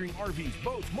dealers featuring RVs,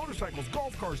 boats, motorcycles,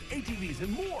 golf cars, ATVs,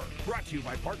 and more. Brought to you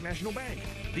by Park National Bank.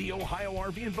 The Ohio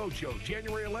RV and Boat Show,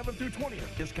 January 11th through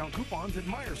 20th. Discount coupons at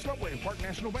Meyer, Subway, and Park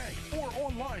National Bank. Or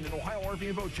online at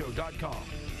OhioRVandBoatShow.com.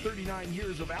 39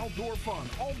 years of outdoor fun,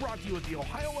 all brought to you at the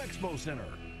Ohio Expo Center.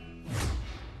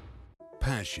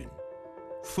 Passion.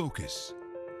 Focus,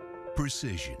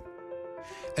 precision.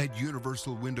 At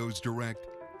Universal Windows Direct,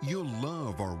 you'll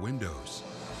love our windows,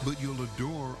 but you'll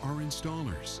adore our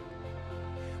installers.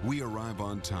 We arrive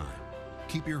on time,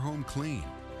 keep your home clean,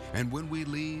 and when we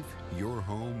leave, your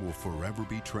home will forever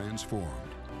be transformed.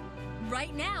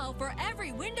 Right now, for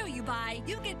every window you buy,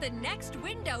 you get the next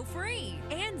window free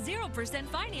and 0%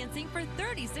 financing for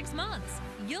 36 months.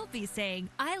 You'll be saying,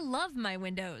 I love my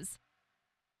windows.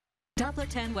 Doppler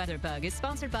 10 Weather Bug is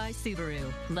sponsored by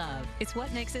Subaru. Love, it's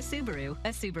what makes a Subaru a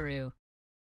Subaru.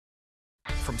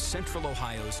 From Central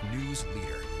Ohio's news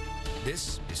leader,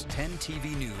 this is 10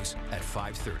 TV News at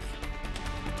 5:30.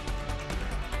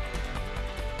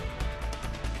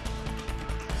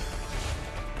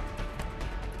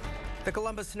 The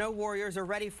Columbus Snow Warriors are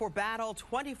ready for battle.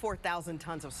 24,000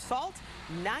 tons of salt,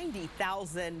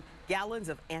 90,000 gallons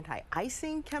of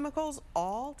anti-icing chemicals,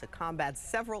 all to combat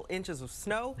several inches of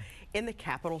snow in the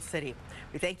capital city.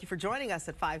 We thank you for joining us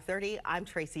at 5:30. I'm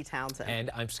Tracy Townsend. And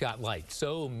I'm Scott Light.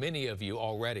 So many of you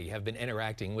already have been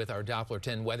interacting with our Doppler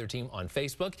 10 weather team on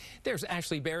Facebook. There's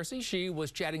Ashley Barrissey. She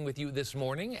was chatting with you this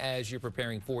morning as you're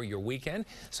preparing for your weekend.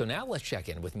 So now let's check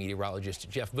in with meteorologist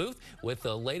Jeff Booth with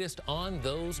the latest on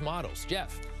those models.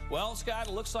 Jeff. Well, Scott,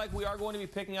 it looks like we are going to be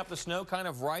picking up the snow kind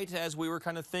of right as we were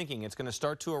kind of thinking. It's going to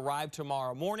start to arrive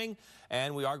tomorrow morning,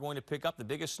 and we are going to pick up the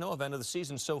biggest snow event of the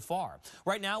season so far.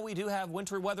 Right now, we do have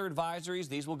winter weather advisories.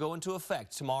 These will go into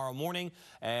effect tomorrow morning,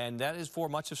 and that is for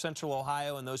much of central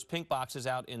Ohio and those pink boxes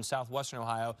out in southwestern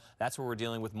Ohio. That's where we're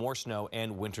dealing with more snow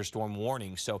and winter storm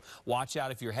warnings. So watch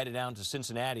out if you're headed down to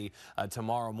Cincinnati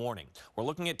tomorrow morning. We're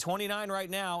looking at 29 right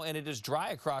now, and it is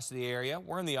dry across the area.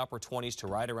 We're in the upper 20s to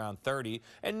right around 30.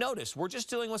 And notice, we're just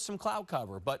dealing with some cloud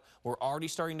cover, but we're already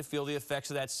starting to feel the effects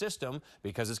of that system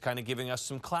because it's kind of giving us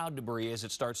some cloud debris as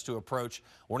it starts to approach.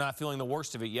 We're not feeling the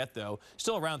worst of it yet, though.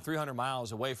 Still around 300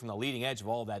 miles away from the leading edge of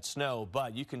all of that snow,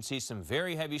 but you can see some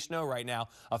very heavy snow right now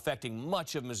affecting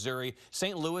much of Missouri.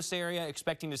 St. Louis area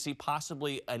expecting to see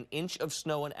possibly an inch of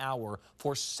snow an hour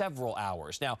for several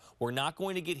hours. Now, we're not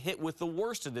going to get hit with the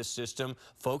worst of this system.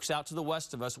 Folks out to the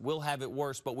west of us will have it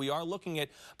worse, but we are looking at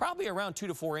probably around 2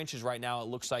 to 4 inches right now, it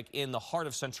looks like, in the heart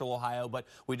of central Ohio, but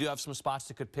we do have some spots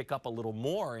that could pick up a little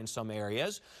more in some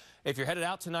areas. If you're headed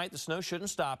out tonight, the snow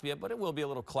shouldn't stop you, but it will be a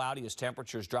little cloudy as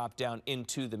temperatures drop down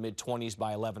into the mid-20s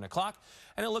by 11 o'clock.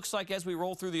 And it looks like as we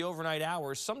roll through the overnight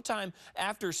hours, sometime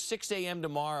after 6 a.m.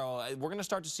 tomorrow, we're going to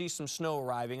start to see some snow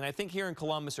arriving. And I think here in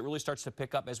Columbus, it really starts to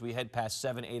pick up as we head past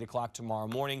 7, 8 o'clock tomorrow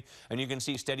morning. And you can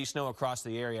see steady snow across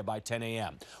the area by 10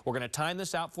 a.m. We're going to time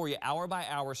this out for you hour by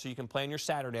hour so you can plan your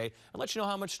Saturday and let you know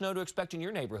how much snow to expect in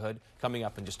your neighborhood coming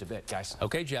up in just a bit, guys.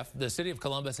 Okay, Jeff, the city of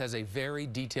Columbus has a very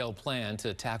detailed plan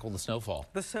to tackle the snowfall.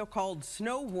 The so-called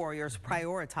snow warriors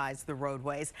prioritize the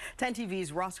roadways. 10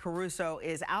 TV's Ross Caruso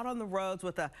is out on the roads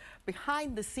with a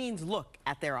behind-the-scenes look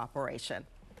at their operation.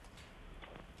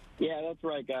 Yeah, that's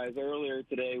right, guys. Earlier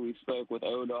today, we spoke with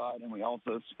ODOT, and we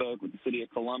also spoke with the city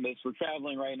of Columbus. We're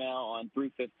traveling right now on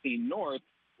 315 North,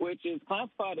 which is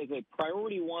classified as a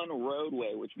Priority 1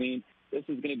 roadway, which means this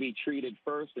is going to be treated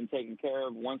first and taken care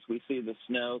of once we see the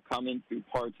snow coming through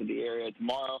parts of the area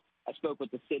tomorrow. I spoke with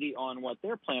the city on what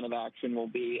their plan of action will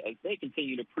be as they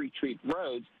continue to pre-treat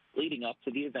roads leading up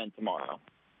to the event tomorrow.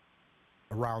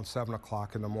 Around 7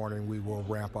 o'clock in the morning, we will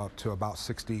ramp up to about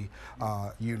 60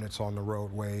 units on the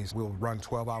roadways. We'll run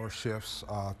 12-hour shifts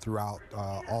throughout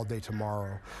all day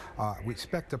tomorrow. We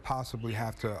expect to possibly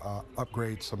have to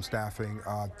upgrade some staffing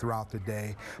throughout the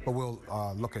day, but we'll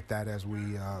look at that as we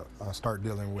start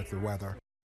dealing with the weather.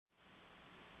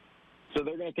 So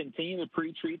they're going to continue to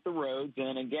pre-treat the roads.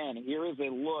 And again, here is a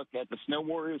look at the Snow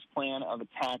Warriors plan of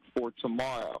attack for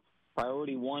tomorrow.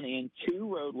 Priority 1 and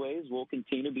 2 roadways will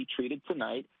continue to be treated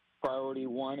tonight. Priority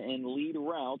 1 and lead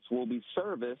routes will be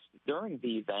serviced during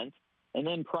the event. And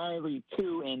then priority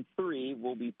 2 and 3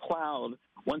 will be plowed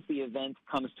once the event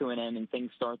comes to an end and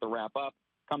things start to wrap up.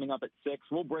 Coming up at 6,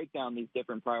 we'll break down these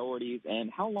different priorities and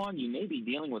how long you may be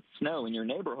dealing with snow in your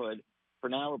neighborhood. For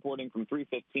now, reporting from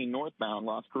 315 northbound,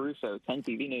 Ross Caruso, 10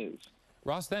 TV News.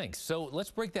 Ross, thanks. So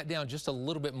let's break that down just a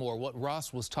little bit more, what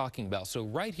Ross was talking about. So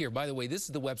right here, by the way, this is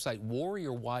the website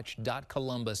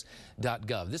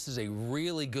warriorwatch.columbus.gov. This is a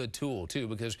really good tool, too,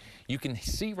 because you can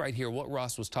see right here what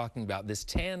Ross was talking about. This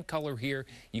tan color here,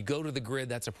 you go to the grid,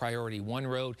 that's a priority 1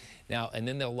 road. Now, and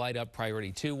then they'll light up.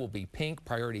 Priority 2 will be pink.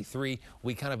 Priority 3 will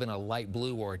be kind of in a light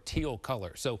blue or a teal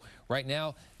color. So right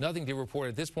now, nothing to report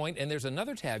at this point. And there's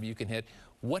another tab you can hit,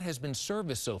 what has been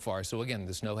serviced so far. So again,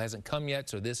 the snow hasn't come yet,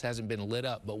 so this hasn't been lit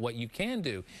up. But what you can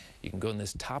do, you can go in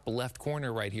this top left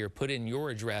corner right here, put in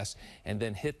your address, and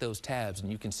then hit those tabs,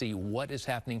 and you can see what is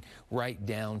happening right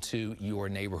down to your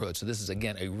neighborhood. So this is,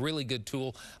 again, a really good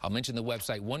tool. I'll mention the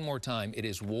website one more time. It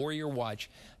is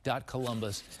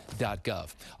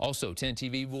warriorwatch.columbus.gov. Also, 10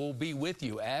 TV will be with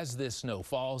you as this snow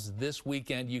falls this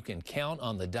weekend. You can count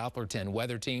on the Doppler 10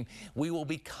 weather team. We will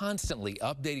be constantly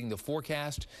updating the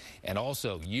forecast, and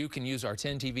also you can use our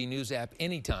 10 TV News app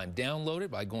anytime. Download it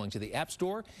by going to the App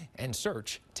Store and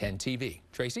search 10 TV.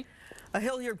 Tracy? A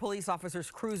Hilliard police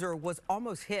officer's cruiser was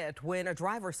almost hit when a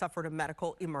driver suffered a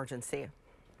medical emergency.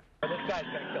 This guy's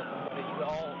going to kill somebody. He's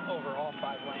all over all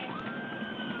 5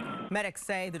 lanes. Medics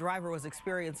say the driver was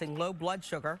experiencing low blood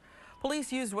sugar.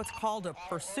 Police used what's called a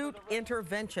pursuit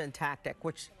intervention tactic,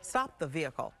 which stopped the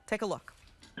vehicle. Take a look.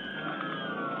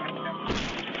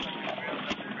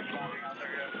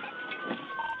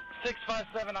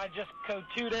 657, I just code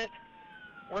 2'd it.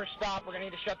 We're stopped. We're going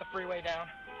to need to shut the freeway down.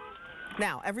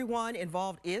 Now, everyone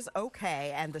involved is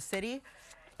okay, and the city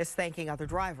is thanking other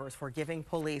drivers for giving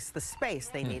police the space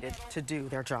they needed to do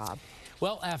their job.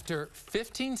 Well, after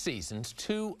 15 seasons,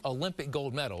 2 Olympic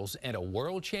gold medals, and a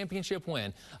world championship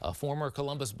win, a former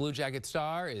Columbus Blue Jacket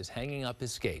star is hanging up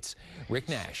his skates. Rick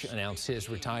Nash announced his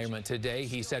retirement today.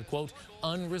 He said, quote,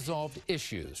 unresolved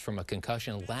issues from a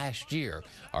concussion last year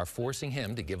are forcing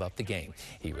him to give up the game.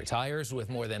 He retires with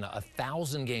more than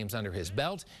 1,000 games under his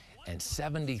belt and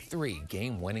 73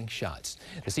 game-winning shots.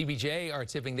 The CBJ are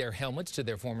tipping their helmets to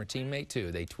their former teammate,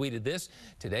 too. They tweeted this: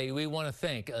 today we want to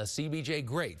thank a CBJ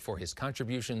great for his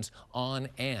contributions on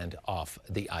and off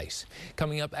the ice.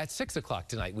 Coming up at 6 o'clock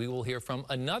tonight, we will hear from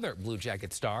another Blue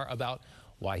Jacket star about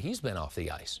why he's been off the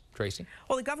ice. Tracy?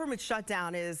 Well, the government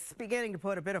shutdown is beginning to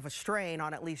put a bit of a strain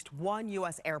on at least one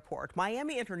U.S. airport.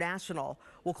 Miami International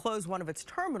will close one of its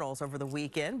terminals over the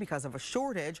weekend because of a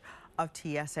shortage of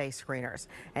TSA screeners.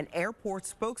 An airport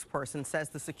spokesperson says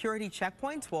the security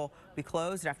checkpoints will be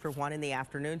closed after 1 in the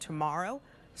afternoon tomorrow,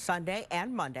 Sunday,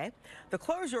 and Monday. The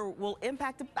closure will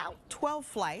impact about 12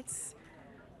 flights.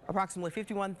 Approximately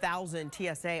 51,000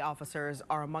 TSA officers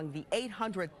are among the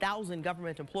 800,000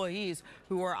 government employees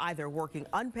who are either working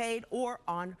unpaid or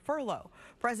on furlough.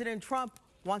 President Trump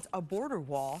wants a border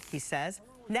wall, he says,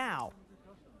 now.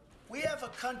 We have a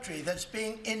country that's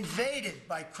being invaded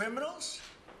by criminals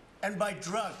and by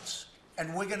drugs,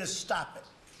 and we're going to stop it.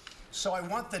 So I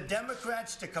want the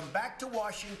Democrats to come back to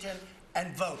Washington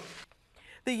and vote.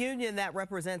 The union that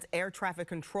represents air traffic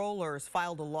controllers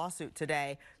filed a lawsuit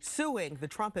today suing the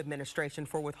Trump administration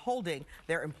for withholding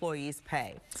their employees'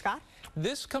 pay. Scott?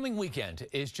 This coming weekend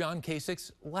is John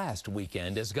Kasich's last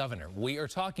weekend as governor. We are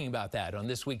talking about that on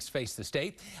this week's Face the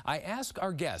State. I ask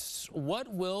our guests,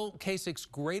 what will Kasich's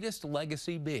greatest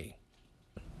legacy be?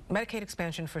 Medicaid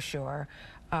expansion for sure.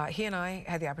 He and I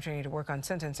had the opportunity to work on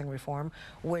sentencing reform,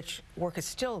 which work is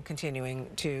still continuing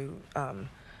to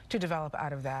develop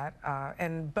out of that,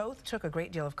 and both took a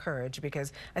great deal of courage,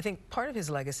 because I think part of his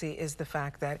legacy is the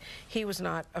fact that he was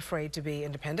not afraid to be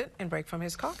independent and break from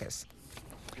his caucus.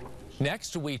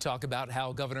 Next, we talk about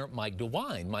how Governor Mike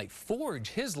DeWine might forge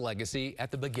his legacy at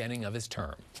the beginning of his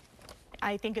term.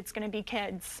 I think it's going to be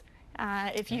kids.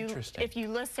 If you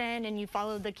listen and you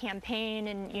follow the campaign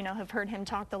and have heard him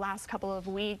talk the last couple of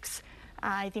weeks,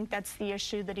 I think that's the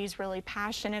issue that he's really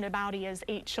passionate about. He has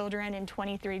 8 children and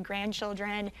 23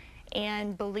 grandchildren,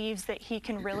 and believes that he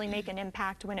can really make an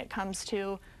impact when it comes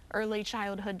to early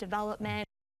childhood development.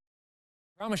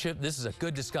 I promise you, this is a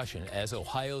good discussion as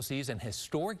Ohio sees an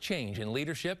historic change in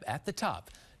leadership at the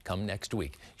top. Come next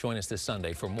week. Join us this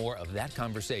Sunday for more of that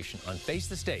conversation on Face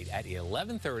the State at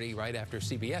 11:30, right after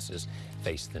CBS's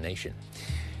Face the Nation.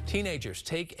 Teenagers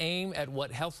take aim at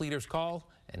what health leaders call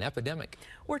an epidemic.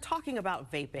 We're talking about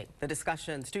vaping, the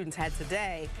discussion students had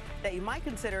today that you might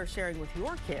consider sharing with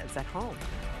your kids at home.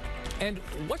 And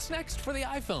what's next for the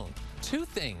iPhone? 2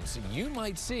 things you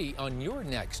might see on your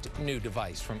next new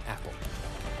device from Apple.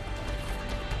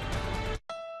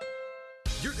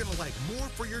 You're going to like more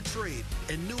for your trade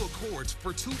and new Accords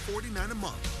for $249 a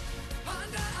month.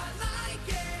 Honda, I like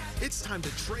it. It's time to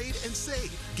trade and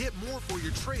save. Get more for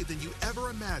your trade than you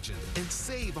ever imagined and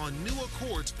save on new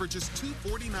Accords for just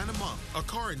 $249 a month. A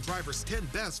car in Driver's 10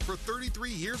 Best for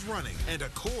 33 years running, and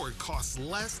Accord costs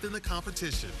less than the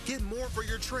competition. Get more for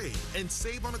your trade and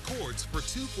save on Accords for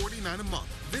 $249 a month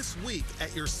this week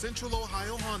at your Central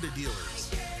Ohio Honda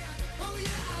dealers.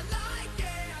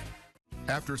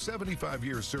 After 75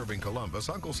 years serving Columbus,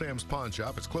 Uncle Sam's Pawn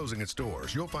Shop is closing its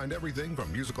doors. You'll find everything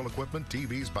from musical equipment,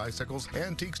 TVs, bicycles,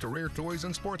 antiques to rare toys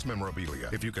and sports memorabilia.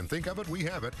 If you can think of it, we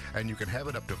have it, and you can have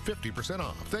it up to 50%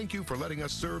 off. Thank you for letting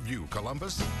us serve you,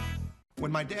 Columbus.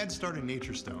 When my dad started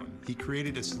NatureStone, he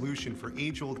created a solution for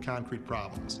age-old concrete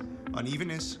problems: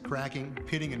 unevenness, cracking,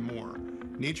 pitting, and more.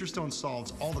 NatureStone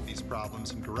solves all of these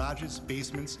problems in garages,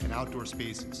 basements, and outdoor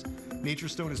spaces.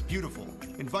 NatureStone is beautiful,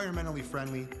 environmentally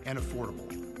friendly, and affordable.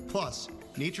 Plus,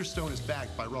 NatureStone is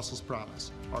backed by Russell's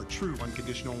Promise, our true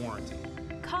unconditional warranty.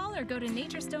 Call or go to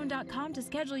naturestone.com to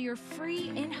schedule your free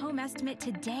in-home estimate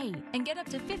today and get up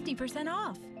to 50%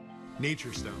 off.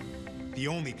 NatureStone, the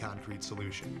only concrete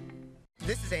solution.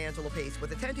 This is Angela Pace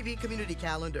with the 10 TV Community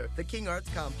Calendar. The King Arts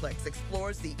Complex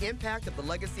explores the impact of the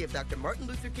legacy of Dr. Martin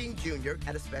Luther King Jr.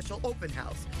 at a special open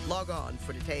house. Log on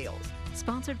for details.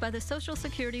 Sponsored by the Social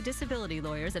Security Disability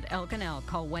Lawyers at Elk & Elk.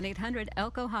 Call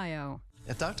 1-800-ELK-OHIO.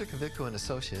 At Dr. Kavicko and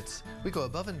Associates, we go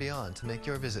above and beyond to make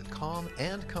your visit calm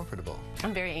and comfortable.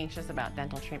 I'm very anxious about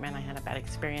dental treatment. I had a bad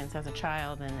experience as a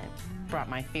child, and it brought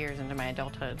my fears into my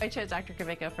adulthood. I chose Dr.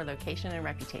 Kavicko for location and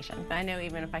reputation. I know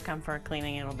even if I come for a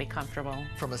cleaning, it'll be comfortable.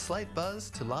 From a slight buzz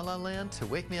to La La Land to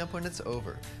Wake Me Up When It's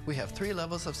Over, we have 3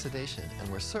 levels of sedation, and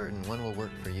we're certain one will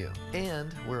work for you.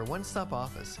 And we're a one-stop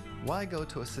office. Why go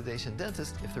to a sedation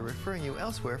dentist if they're referring you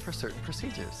elsewhere for certain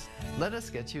procedures? Let us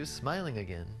get you smiling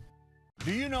again.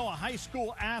 Do you know a high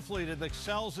school athlete that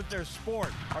excels at their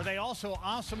sport? Are they also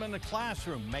awesome in the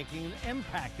classroom, making an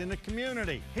impact in the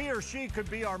community? He or she could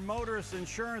be our Motorist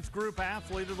Insurance Group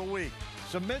Athlete of the Week.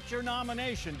 Submit your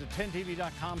nomination to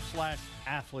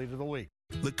 10tv.com/athlete of the week.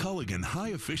 The Culligan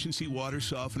high-efficiency water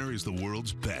softener is the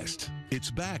world's best.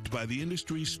 It's backed by the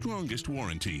industry's strongest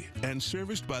warranty and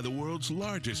serviced by the world's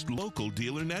largest local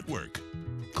dealer network.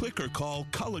 Click or call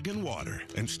Culligan Water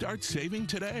and start saving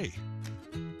today.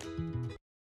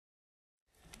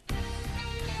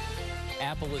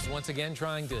 Apple is once again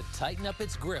trying to tighten up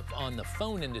its grip on the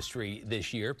phone industry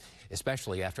this year,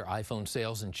 especially after iPhone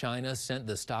sales in China sent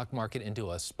the stock market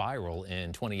into a spiral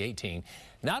in 2018.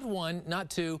 Not one,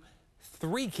 not two,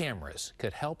 3 cameras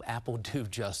could help Apple do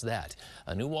just that.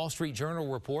 A new Wall Street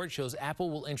Journal report shows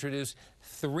Apple will introduce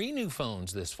 3 new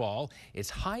phones this fall. Its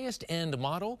highest-end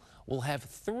model will have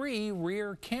 3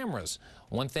 rear cameras.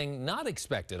 One thing not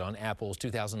expected on Apple's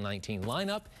 2019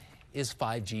 lineup is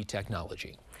 5G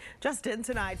technology. Just in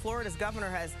tonight, Florida's governor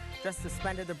has just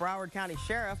suspended the Broward County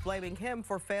sheriff, blaming him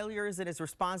for failures in his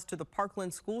response to the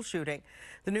Parkland school shooting.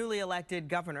 The newly elected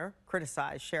governor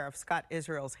criticized Sheriff Scott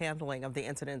Israel's handling of the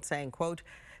incident, saying, quote,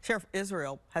 Sheriff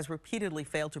Israel has repeatedly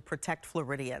failed to protect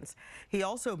Floridians. He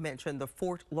also mentioned the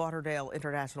Fort Lauderdale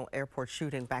International Airport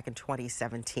shooting back in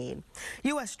 2017.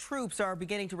 U.S. troops are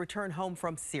beginning to return home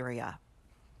from Syria.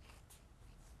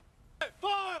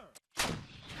 Fire!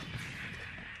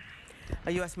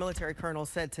 A U.S. military colonel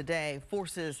said today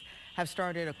forces have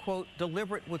started a, quote,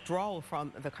 deliberate withdrawal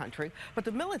from the country, but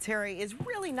the military is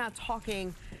really not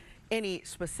talking any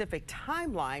specific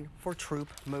timeline for troop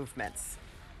movements.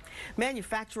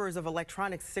 Manufacturers of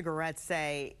electronic cigarettes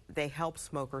say they help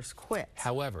smokers quit.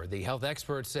 However, the health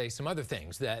experts say some other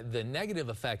things, that the negative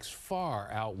effects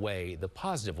far outweigh the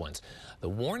positive ones. The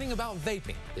warning about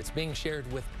vaping that's being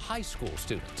shared with high school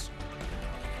students.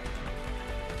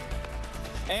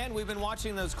 And we've been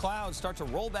watching those clouds start to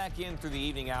roll back in through the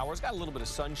evening hours. Got a little bit of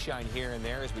sunshine here and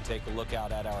there as we take a look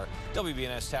out at our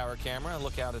WBNS tower camera and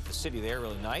look out at the city there.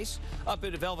 Really nice. Up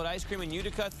at Velvet Ice Cream in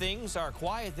Utica, things are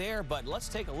quiet there, but let's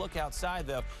take a look outside,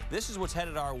 though. This is what's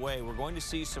headed our way. We're going to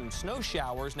see some snow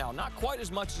showers. Now, not quite as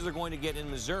much as they're going to get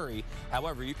in Missouri.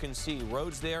 However, you can see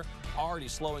roads there already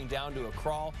slowing down to a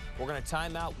crawl. We're going to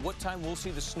time out what time we'll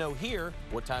see the snow here,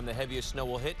 what time the heaviest snow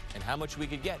will hit, and how much we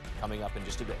could get coming up in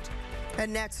just a bit.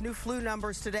 And next, new flu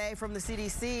numbers today from the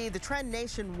CDC, the trend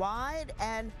nationwide,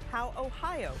 and how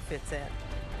Ohio fits in.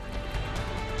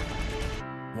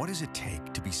 What does it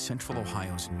take to be Central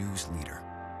Ohio's news leader?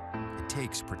 It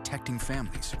takes protecting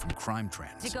families from crime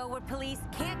trends. To go where police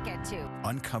can't get to.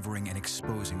 Uncovering and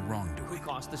exposing wrongdoing. Who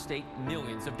cost the state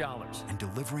millions of dollars. And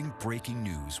delivering breaking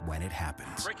news when it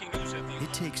happens. Breaking news at the...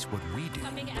 It takes what we do.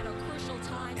 Coming at a crucial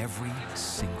time. Every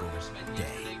single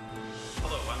day.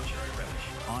 Hello, I'm Jerry Reddish.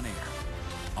 On air,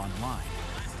 online,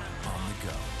 on the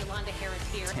go. Yolanda Harris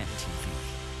here. 10 TV.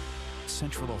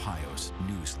 Central Ohio's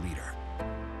news leader.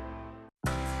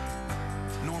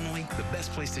 Normally, the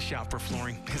best place to shop for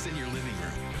flooring is in your living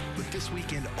room. But this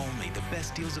weekend only, the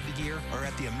best deals of the year are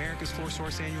at the America's Floor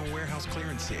Source Annual Warehouse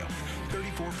Clearance Sale.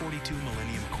 3442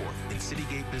 Millennium Court in City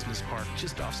Gate Business Park,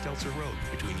 just off Stelzer Road,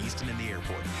 between Easton and the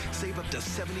airport. Save up to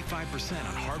 75%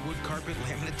 on hardwood, carpet,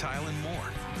 laminate tile, and more.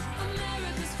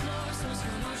 America's Floor Source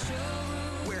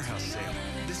Commercial Warehouse Sale,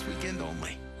 this weekend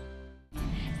only.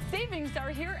 Savings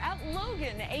are here at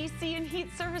Logan AC and Heat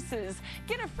Services.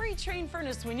 Get a free Train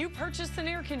furnace when you purchase an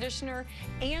air conditioner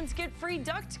and get free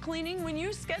duct cleaning when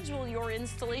you schedule your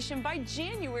installation by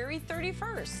January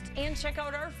 31st. And check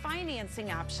out our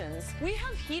financing options. We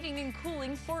have heating and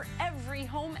cooling for every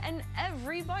home and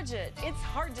every budget. It's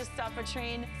hard to stop a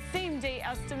train. Same day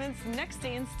estimates, next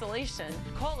day installation.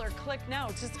 Call or click now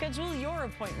to schedule your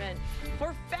appointment.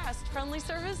 For fast, friendly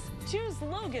service, choose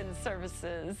Logan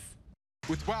Services.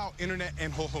 With WOW Internet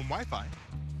and Whole Home Wi-Fi,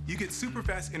 you get super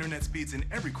fast internet speeds in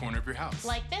every corner of your house.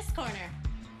 Like this corner.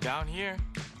 Down here.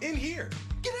 In here.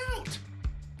 Get out!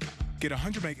 Get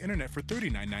 100 meg internet for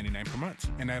 $39.99 per month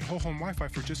and add Whole Home Wi-Fi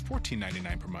for just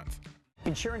 $14.99 per month.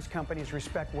 Insurance companies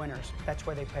respect winners. That's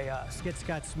why they pay us. Get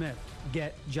Scott Smith.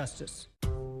 Get justice.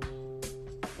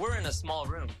 We're in a small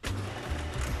room.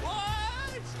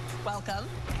 What? Welcome.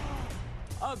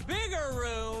 A bigger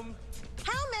room.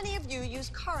 How many of you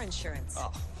use car insurance?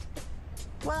 Oh.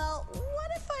 Well, what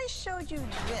if I showed you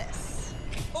this?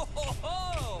 Ho, ho,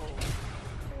 ho.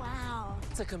 Wow.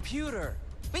 It's a computer.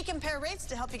 We compare rates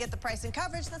to help you get the price and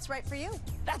coverage that's right for you.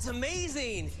 That's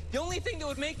amazing. The only thing that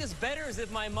would make this better is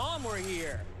if my mom were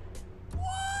here. What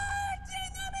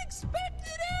an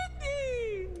unexpected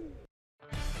ending!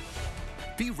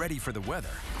 Be ready for the weather,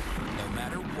 no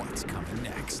matter what's coming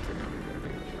next.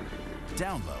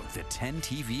 Download the 10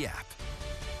 TV app.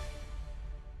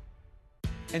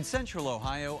 In Central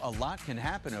Ohio, a lot can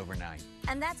happen overnight.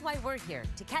 And that's why we're here,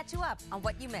 to catch you up on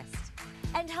what you missed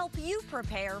and help you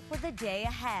prepare for the day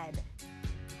ahead.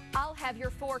 I'll have your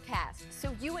forecast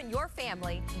so you and your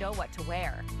family know what to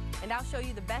wear. And I'll show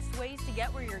you the best ways to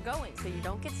get where you're going so you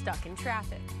don't get stuck in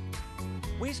traffic.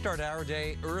 We start our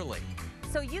day early,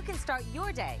 so you can start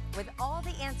your day with all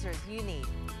the answers you need.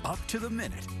 Up to the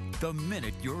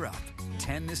minute you're up.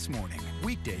 10 this morning,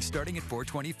 weekdays starting at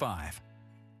 4:25.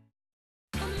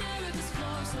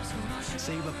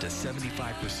 Save up to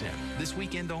 75% this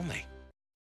weekend only.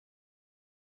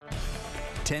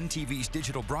 10 TV's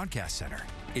Digital Broadcast Center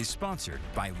is sponsored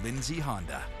by Lindsay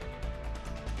Honda.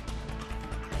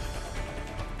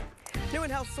 New in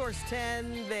Health Source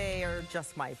 10, there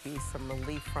just might be some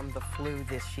relief from the flu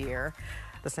this year.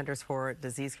 The Centers for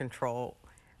Disease Control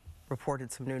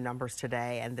reported some new numbers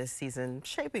today, and this season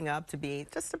shaping up to be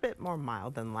just a bit more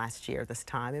mild than last year this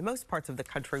time in most parts of the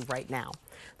country right now.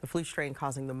 The flu strain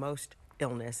causing the most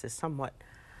illness is somewhat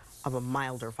of a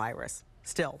milder virus.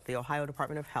 Still, the Ohio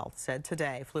Department of Health said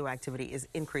today flu activity is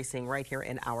increasing right here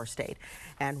in our state.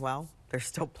 And, well, there's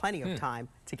still plenty of time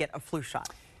to get a flu shot.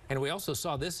 And we also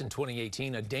saw this in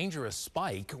 2018, a dangerous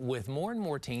spike with more and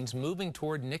more teens moving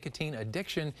toward nicotine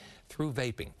addiction through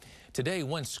vaping. Today,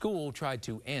 one school tried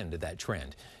to end that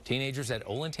trend. Teenagers at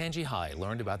Olentangy High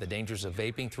learned about the dangers of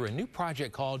vaping through a new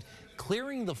project called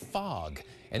Clearing the Fog.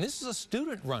 And this is a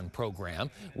student-run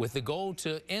program with the goal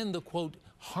to end the, quote,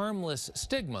 harmless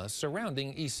stigma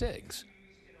surrounding e-cigs.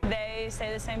 They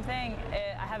say the same thing.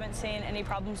 I haven't seen any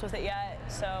problems with it yet,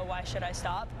 so why should I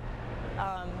stop?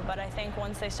 But I think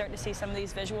once they start to see some of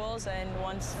these visuals and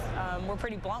once we're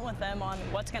pretty blunt with them on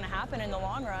what's going to happen in the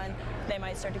long run, they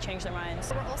might start to change their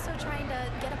minds. We're also trying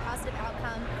to get a positive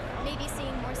outcome, maybe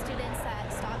seeing more students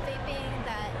that stop vaping,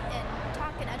 and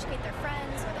talk and educate their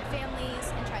friends or their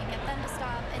families and try and get them to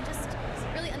stop, and just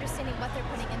really understanding what they're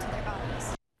putting into their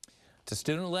bodies. It's a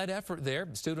student-led effort there.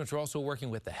 Students are also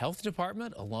working with the health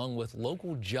department along with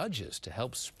local judges to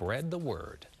help spread the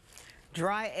word.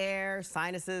 Dry air,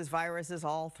 sinuses, viruses,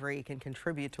 all three can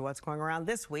contribute to what's going around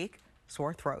this week.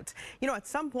 Sore throats. You know, at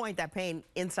some point, that pain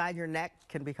inside your neck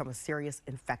can become a serious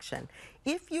infection.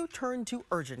 If you turn to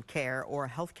urgent care or a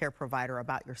healthcare provider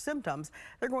about your symptoms,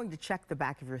 they're going to check the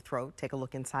back of your throat, take a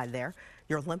look inside there,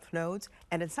 your lymph nodes,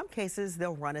 and in some cases,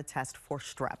 they'll run a test for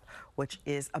strep, which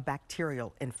is a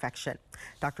bacterial infection.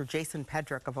 Dr. Jason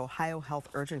Pedrick of Ohio Health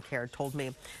Urgent Care told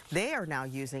me they are now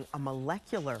using a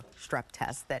molecular strep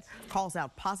test that calls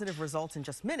out positive results in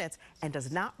just minutes and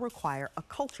does not require a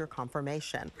culture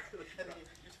confirmation.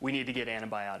 We need to get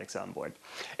antibiotics on board.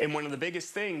 And one of the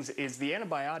biggest things is the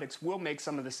antibiotics will make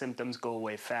some of the symptoms go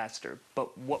away faster.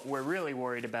 But what we're really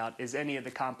worried about is any of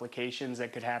the complications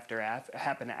that could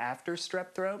happen after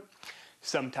strep throat.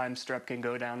 Sometimes strep can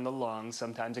go down the lungs.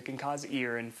 Sometimes it can cause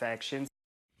ear infections.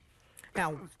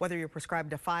 Now, whether you're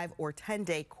prescribed a 5 or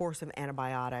 10-day course of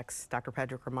antibiotics, Dr.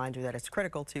 Pedrick reminds you that it's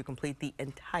critical to complete the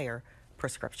entire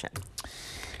prescription.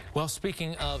 Well,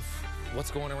 speaking of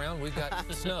what's going around, we've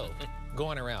got snow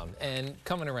going around and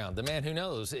coming around. The man who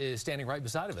knows is standing right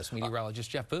beside of us, meteorologist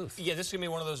Jeff Booth. Yeah, this is going to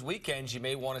be one of those weekends you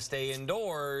may want to stay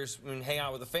indoors and hang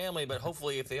out with the family, but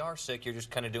hopefully if they are sick, you're just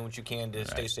kind of doing what you can to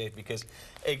stay safe, because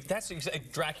that's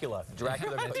Dracula. That's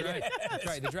right. That's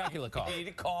right, the Dracula cough. You need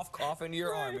to cough into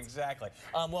your arm, exactly.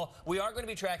 Well, we are going to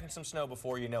be tracking some snow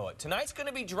before you know it. Tonight's going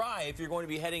to be dry if you're going to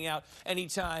be heading out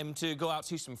anytime to go out,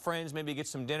 see some friends, maybe get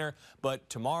some dinner, but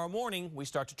tomorrow morning we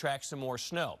start to track some more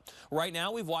snow. Right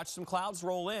now we've watched some clouds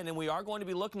roll in, and we are going to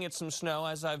be looking at some snow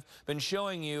as I've been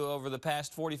showing you over the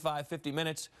past 45-50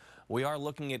 minutes. We are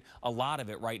looking at a lot of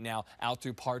it right now out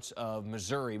through parts of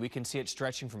Missouri. We can see it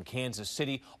stretching from Kansas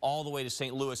City all the way to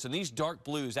St. Louis. And these dark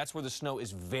blues, that's where the snow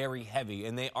is very heavy.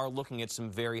 And they are looking at some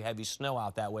very heavy snow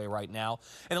out that way right now.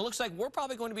 And it looks like we're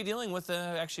probably going to be dealing with,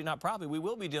 actually not probably, we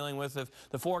will be dealing with, if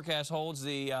the forecast holds,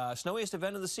 the snowiest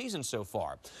event of the season so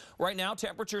far. Right now,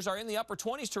 temperatures are in the upper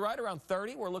 20s to right around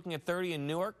 30. We're looking at 30 in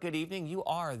Newark. Good evening. You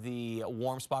are the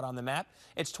warm spot on the map.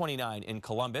 It's 29 in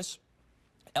Columbus.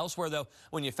 Elsewhere, though,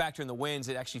 when you factor in the winds,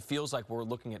 it actually feels like we're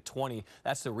looking at 20.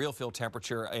 That's the real field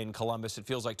temperature in Columbus. It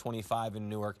feels like 25 in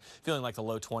Newark, feeling like the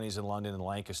low 20s in London and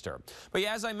Lancaster. But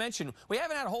yeah, as I mentioned, we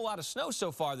haven't had a whole lot of snow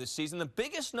so far this season. The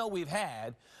biggest snow we've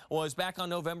had was back on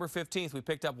November 15th. We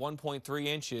picked up 1.3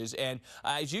 inches. And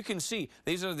as you can see,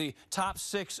 these are the top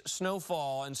 6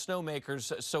 snowfall and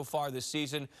snowmakers so far this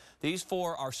season. These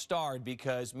 4 are starred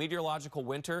because meteorological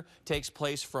winter takes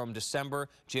place from December,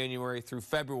 January through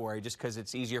February, just because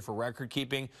it's easier for record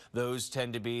keeping. Those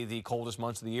tend to be the coldest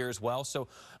months of the year as well. So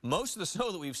most of the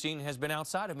snow that we've seen has been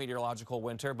outside of meteorological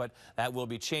winter, but that will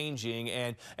be changing.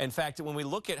 And in fact, when we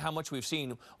look at how much we've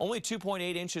seen, only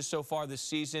 2.8 inches so far this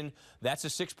season. That's a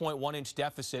 6.1 inch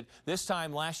deficit. This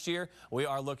time last year, we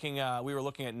were looking at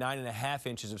 9.5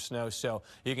 inches of snow. So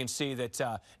you can see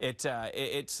that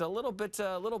it's a little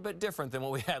bit different than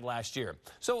what we had last year.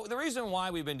 So the reason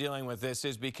why we've been dealing with this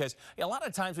is because a lot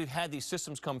of times we've had these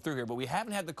systems come through here, but we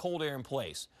haven't had the cold air in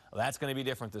place. Well, that's going to be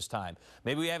different this time.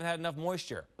 Maybe we haven't had enough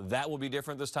moisture. That will be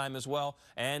different this time as well.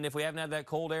 And if we haven't had that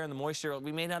cold air and the moisture,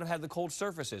 we may not have had the cold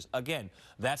surfaces. Again,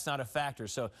 that's not a factor.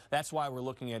 So that's why we're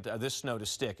looking at this snow to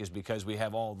stick, is because we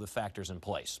have all the factors in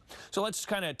place. So let's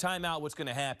kind of time out what's going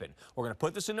to happen. We're going to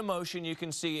put this into motion. You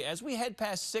can see as we head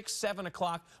past 6, 7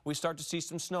 o'clock, we start to see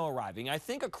some snow arriving. I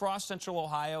think across central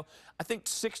Ohio, I think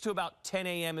 6 to about 10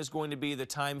 a.m. is going to be the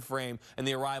time frame and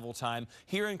the arrival time.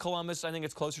 Here in Columbus, I think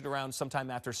it's closer to around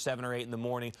sometime after 7 or 8 in the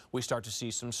morning, we start to see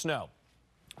some snow.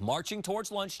 Marching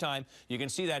towards lunchtime, you can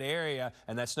see that area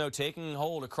and that snow taking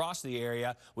hold across the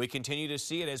area. We continue to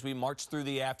see it as we march through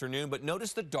the afternoon, but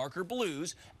notice the darker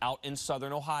blues out in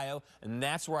southern Ohio, and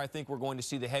that's where I think we're going to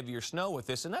see the heavier snow with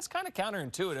this, and that's kind of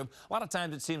counterintuitive. A lot of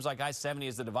times it seems like I-70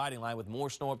 is the dividing line with more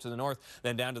snow up to the north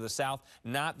than down to the south.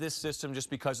 Not this system, just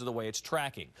because of the way it's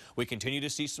tracking. We continue to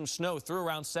see some snow through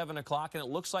around 7 o'clock, and it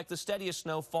looks like the steadiest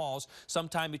snow falls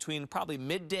sometime between probably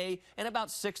midday and about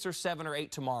 6 or 7 or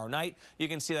 8 tomorrow night. You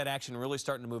can see that action really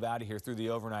starting to move out of here through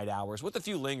the overnight hours with a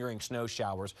few lingering snow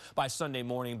showers by Sunday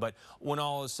morning. But when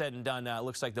all is said and done, it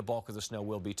looks like the bulk of the snow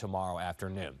will be tomorrow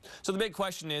afternoon. So the big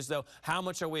question is, though, how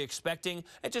much are we expecting?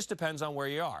 It just depends on where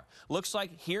you are. Looks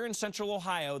like here in central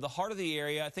Ohio, the heart of the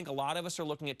area, I think a lot of us are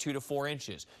looking at 2 to 4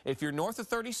 inches. If you're north of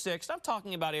 36, I'm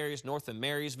talking about areas north of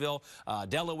Marysville,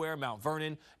 Delaware, Mount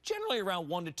Vernon, generally around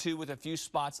 1 to 2 with a few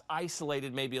spots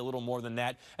isolated, maybe a little more than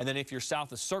that. And then if you're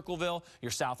south of Circleville, you're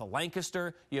south of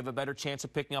Lancaster, you have a better chance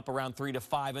of picking up around 3 to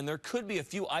 5. And there could be a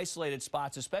few isolated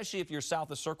spots, especially if you're south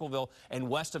of Circleville and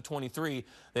west of 23,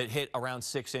 that hit around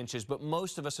 6 inches. But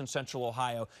most of us in central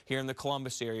Ohio, here in the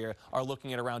Columbus area, are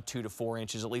looking at around 2 to 4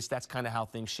 inches. At least that's kind of how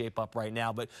things shape up right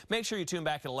now. But make sure you tune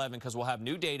back at 11, because we'll have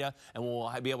new data and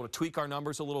we'll be able to tweak our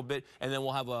numbers a little bit. And then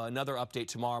we'll have another update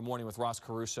tomorrow morning with Ross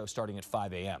Caruso starting at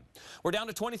 5 a.m. We're down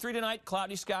to 23 tonight,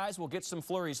 cloudy skies. We'll get some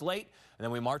flurries late, and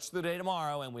then we march through the day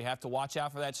tomorrow, and we have to watch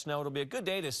out for that snow. It'll be a good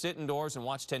day to sit indoors and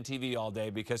watch 10 TV all day,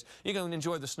 because you can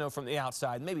enjoy the snow from the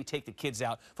outside. Maybe take the kids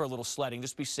out for a little sledding.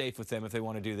 Just be safe with them if they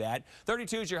want to do that.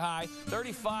 32 is your high.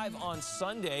 35 on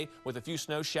Sunday with a few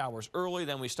snow showers early.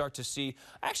 Then we start to see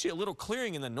actually a little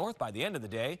clearing in the north by the end of the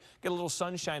day. Get a little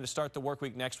sunshine to start the work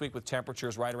week next week with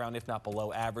temperatures right around, if not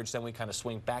below average. Then we kind of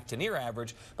swing back to near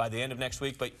average by the end of next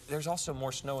week. But there's also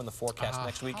more snow in the forecast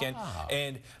next weekend.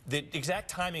 And the exact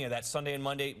timing of that Sunday and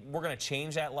Monday, we're going to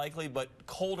change that likely, but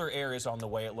colder air is on the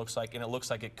way, it looks like, and it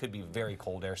looks like it could be very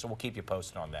cold air, so we'll keep you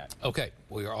posted on that. Okay,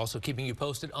 we are also keeping you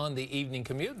posted on the evening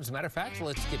commute. As a matter of fact,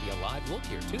 let's give you a live look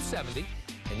here. 270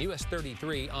 and US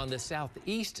 33 on the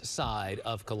southeast side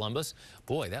of Columbus.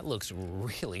 Boy, that looks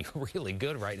really, really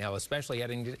good right now, especially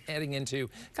heading into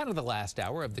kind of the last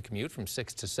hour of the commute from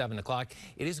 6 to 7 o'clock.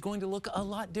 It is going to look a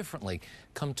lot differently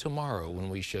come tomorrow when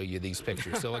we show you these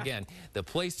pictures. So again, the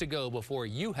place to go before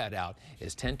you head out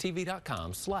is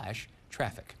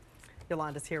 10tv.com/traffic.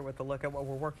 Yolanda's here with a look at what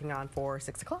we're working on for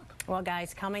 6 o'clock. Well,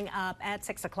 guys, coming up at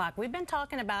 6 o'clock, we've been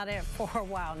talking about it for a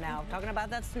while now, talking about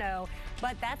that snow,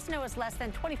 but that snow is less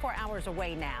than 24 hours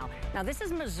away now. Now, this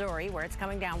is Missouri, where it's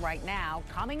coming down right now.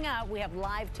 Coming up, we have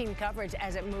live team coverage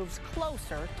as it moves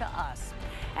closer to us.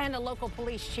 And a local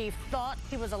police chief thought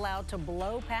he was allowed to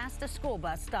blow past a school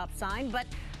bus stop sign, but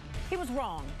he was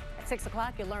wrong. At 6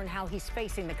 o'clock, you'll learn how he's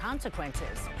facing the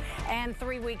consequences. And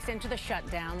 3 weeks into the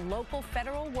shutdown, local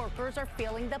federal workers are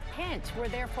feeling the pinch. We're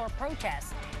there for a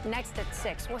protest. Next at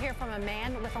 6, we'll hear from a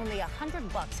man with only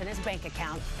 $100 in his bank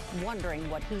account, wondering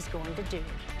what he's going to do.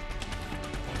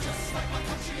 Just like my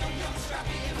country, I'm young,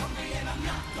 scrappy, and hungry, and I'm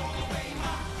not throwing away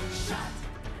my shot.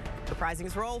 Reprising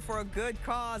his role for a good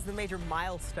cause, the major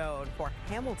milestone for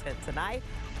Hamilton tonight,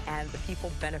 and the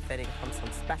people benefiting from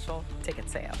some special ticket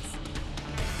sales.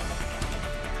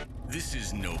 This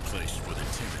is no place for the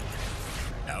timid.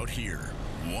 Out here,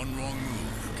 one wrong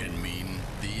move can mean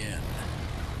the end.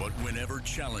 But whenever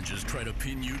challenges try to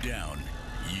pin you down,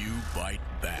 you bite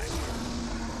back.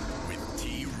 With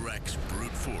T-Rex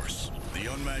Brute Force, the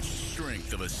unmatched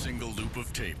strength of a single loop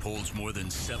of tape holds more than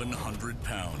 700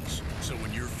 pounds. So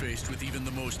when you're faced with even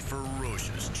the most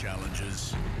ferocious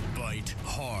challenges, bite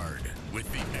hard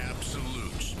with the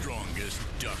absolute strongest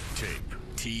duct tape.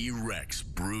 T-Rex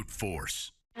Brute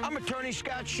Force. I'm attorney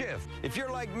Scott Schiff. If you're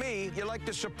like me, you like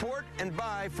to support and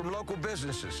buy from local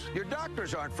businesses. Your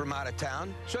doctors aren't from out of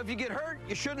town, so if you get hurt,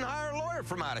 you shouldn't hire a lawyer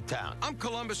from out of town. I'm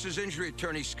Columbus's injury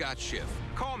attorney Scott Schiff.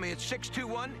 Call me at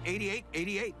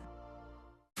 621-8888.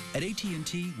 At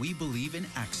AT&T, we believe in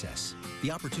access,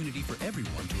 the opportunity for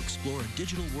everyone to explore a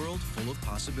digital world full of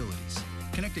possibilities,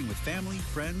 connecting with family,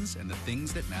 friends, and the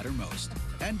things that matter most.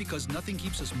 And because nothing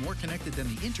keeps us more connected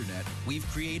than the internet, we've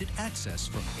created Access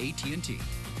from AT&T.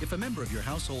 If a member of your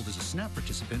household is a SNAP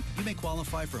participant, you may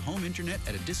qualify for home internet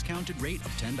at a discounted rate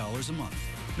of $10 a month.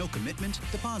 No commitment,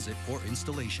 deposit, or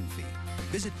installation fee.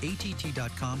 Visit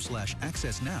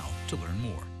att.com/access now to learn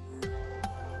more.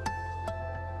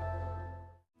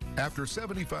 After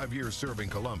 75 years serving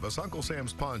Columbus, Uncle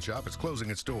Sam's Pawn Shop is closing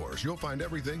its doors. You'll find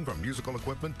everything from musical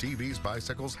equipment, TVs,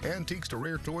 bicycles, antiques to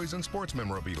rare toys and sports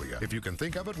memorabilia. If you can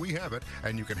think of it, we have it,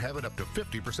 and you can have it up to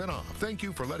 50% off. Thank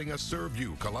you for letting us serve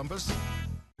you, Columbus.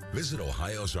 Visit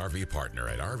Ohio's RV partner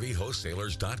at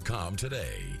RVWholesalers.com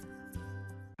today.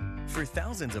 For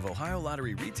thousands of Ohio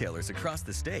Lottery retailers across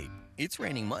the state, it's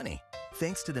raining money,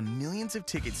 thanks to the millions of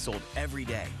tickets sold every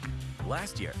day.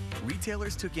 Last year,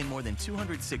 retailers took in more than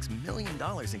 $206 million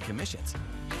in commissions,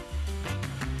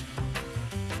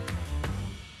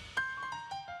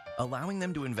 allowing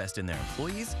them to invest in their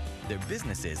employees, their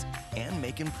businesses, and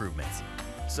make improvements.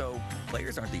 So,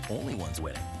 players aren't the only ones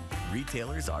winning.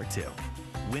 Retailers are too.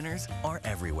 Winners are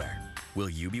everywhere. Will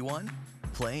you be one?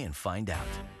 Play and find out.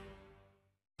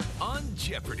 On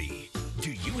Jeopardy!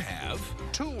 Do you have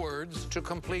 2 words to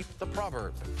complete the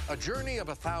proverb? A journey of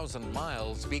 1,000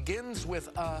 miles begins with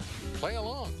a play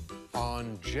along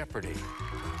on Jeopardy!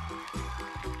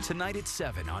 Tonight at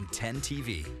 7 on 10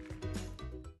 TV.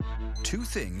 2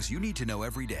 things you need to know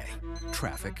every day: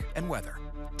 traffic and weather.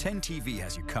 10 TV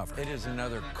has you covered. It is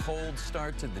another cold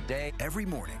start to the day. Every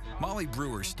morning, Molly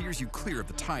Brewer steers you clear of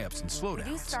the tie-ups and slowdowns.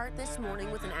 Did you start this morning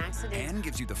with an accident? And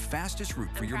gives you the fastest route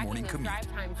for your morning commute.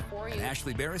 And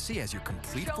Ashley Barrissey has your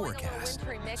complete forecast.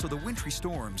 So the wintry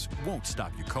storms won't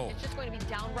stop you cold. It's just going to be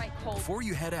downright cold. Before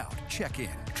you head out, check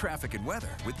in traffic and weather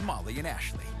with Molly and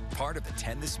Ashley. Part of the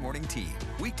 10 This Morning team.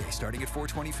 Weekday starting at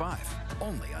 4:25.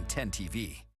 Only on 10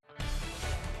 TV.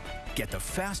 Get the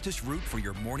fastest route for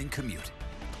your morning commute.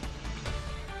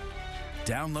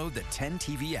 Download the 10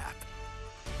 TV app.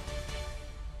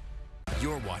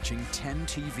 You're watching 10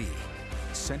 TV,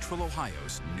 Central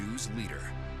Ohio's news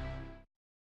leader.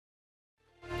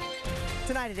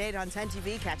 Tonight at 8 on 10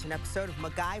 TV, catch an episode of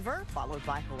MacGyver, followed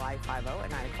by Hawaii Five-0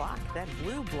 at 9 o'clock, then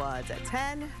Blue Bloods at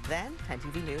 10, then 10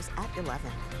 TV News at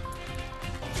 11.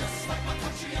 Just like my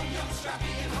country, I'm young,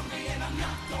 scrappy, and hungry, and I'm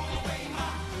not throwing away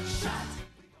my shot.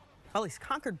 Well, he's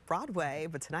conquered Broadway,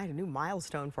 but tonight a new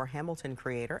milestone for Hamilton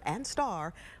creator and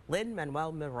star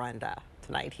Lin-Manuel Miranda.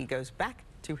 Tonight he goes back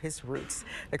to his roots.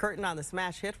 The curtain on the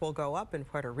smash hit will go up in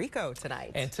Puerto Rico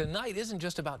tonight. And tonight isn't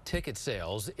just about ticket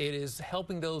sales. It is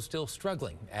helping those still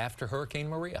struggling after Hurricane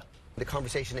Maria. The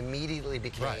conversation immediately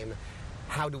became,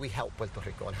 how do we help Puerto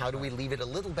Rico and how do we leave it a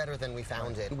little better than we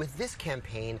found it? With this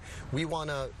campaign, we want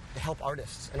to help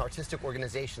artists and artistic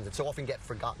organizations that so often get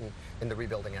forgotten in the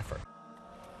rebuilding effort.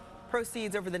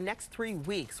 Proceeds over the next 3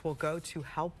 weeks will go to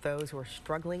help those who are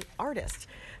struggling artists.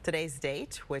 Today's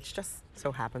date, which just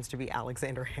so happens to be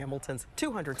Alexander Hamilton's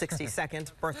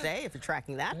 262nd birthday, if you're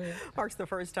tracking that, marks the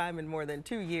first time in more than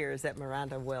 2 years that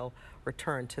Miranda will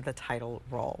return to the title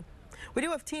role. We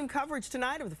do have team coverage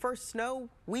tonight of the first snow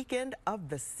weekend of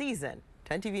the season.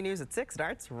 10 TV News at 6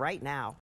 starts right now.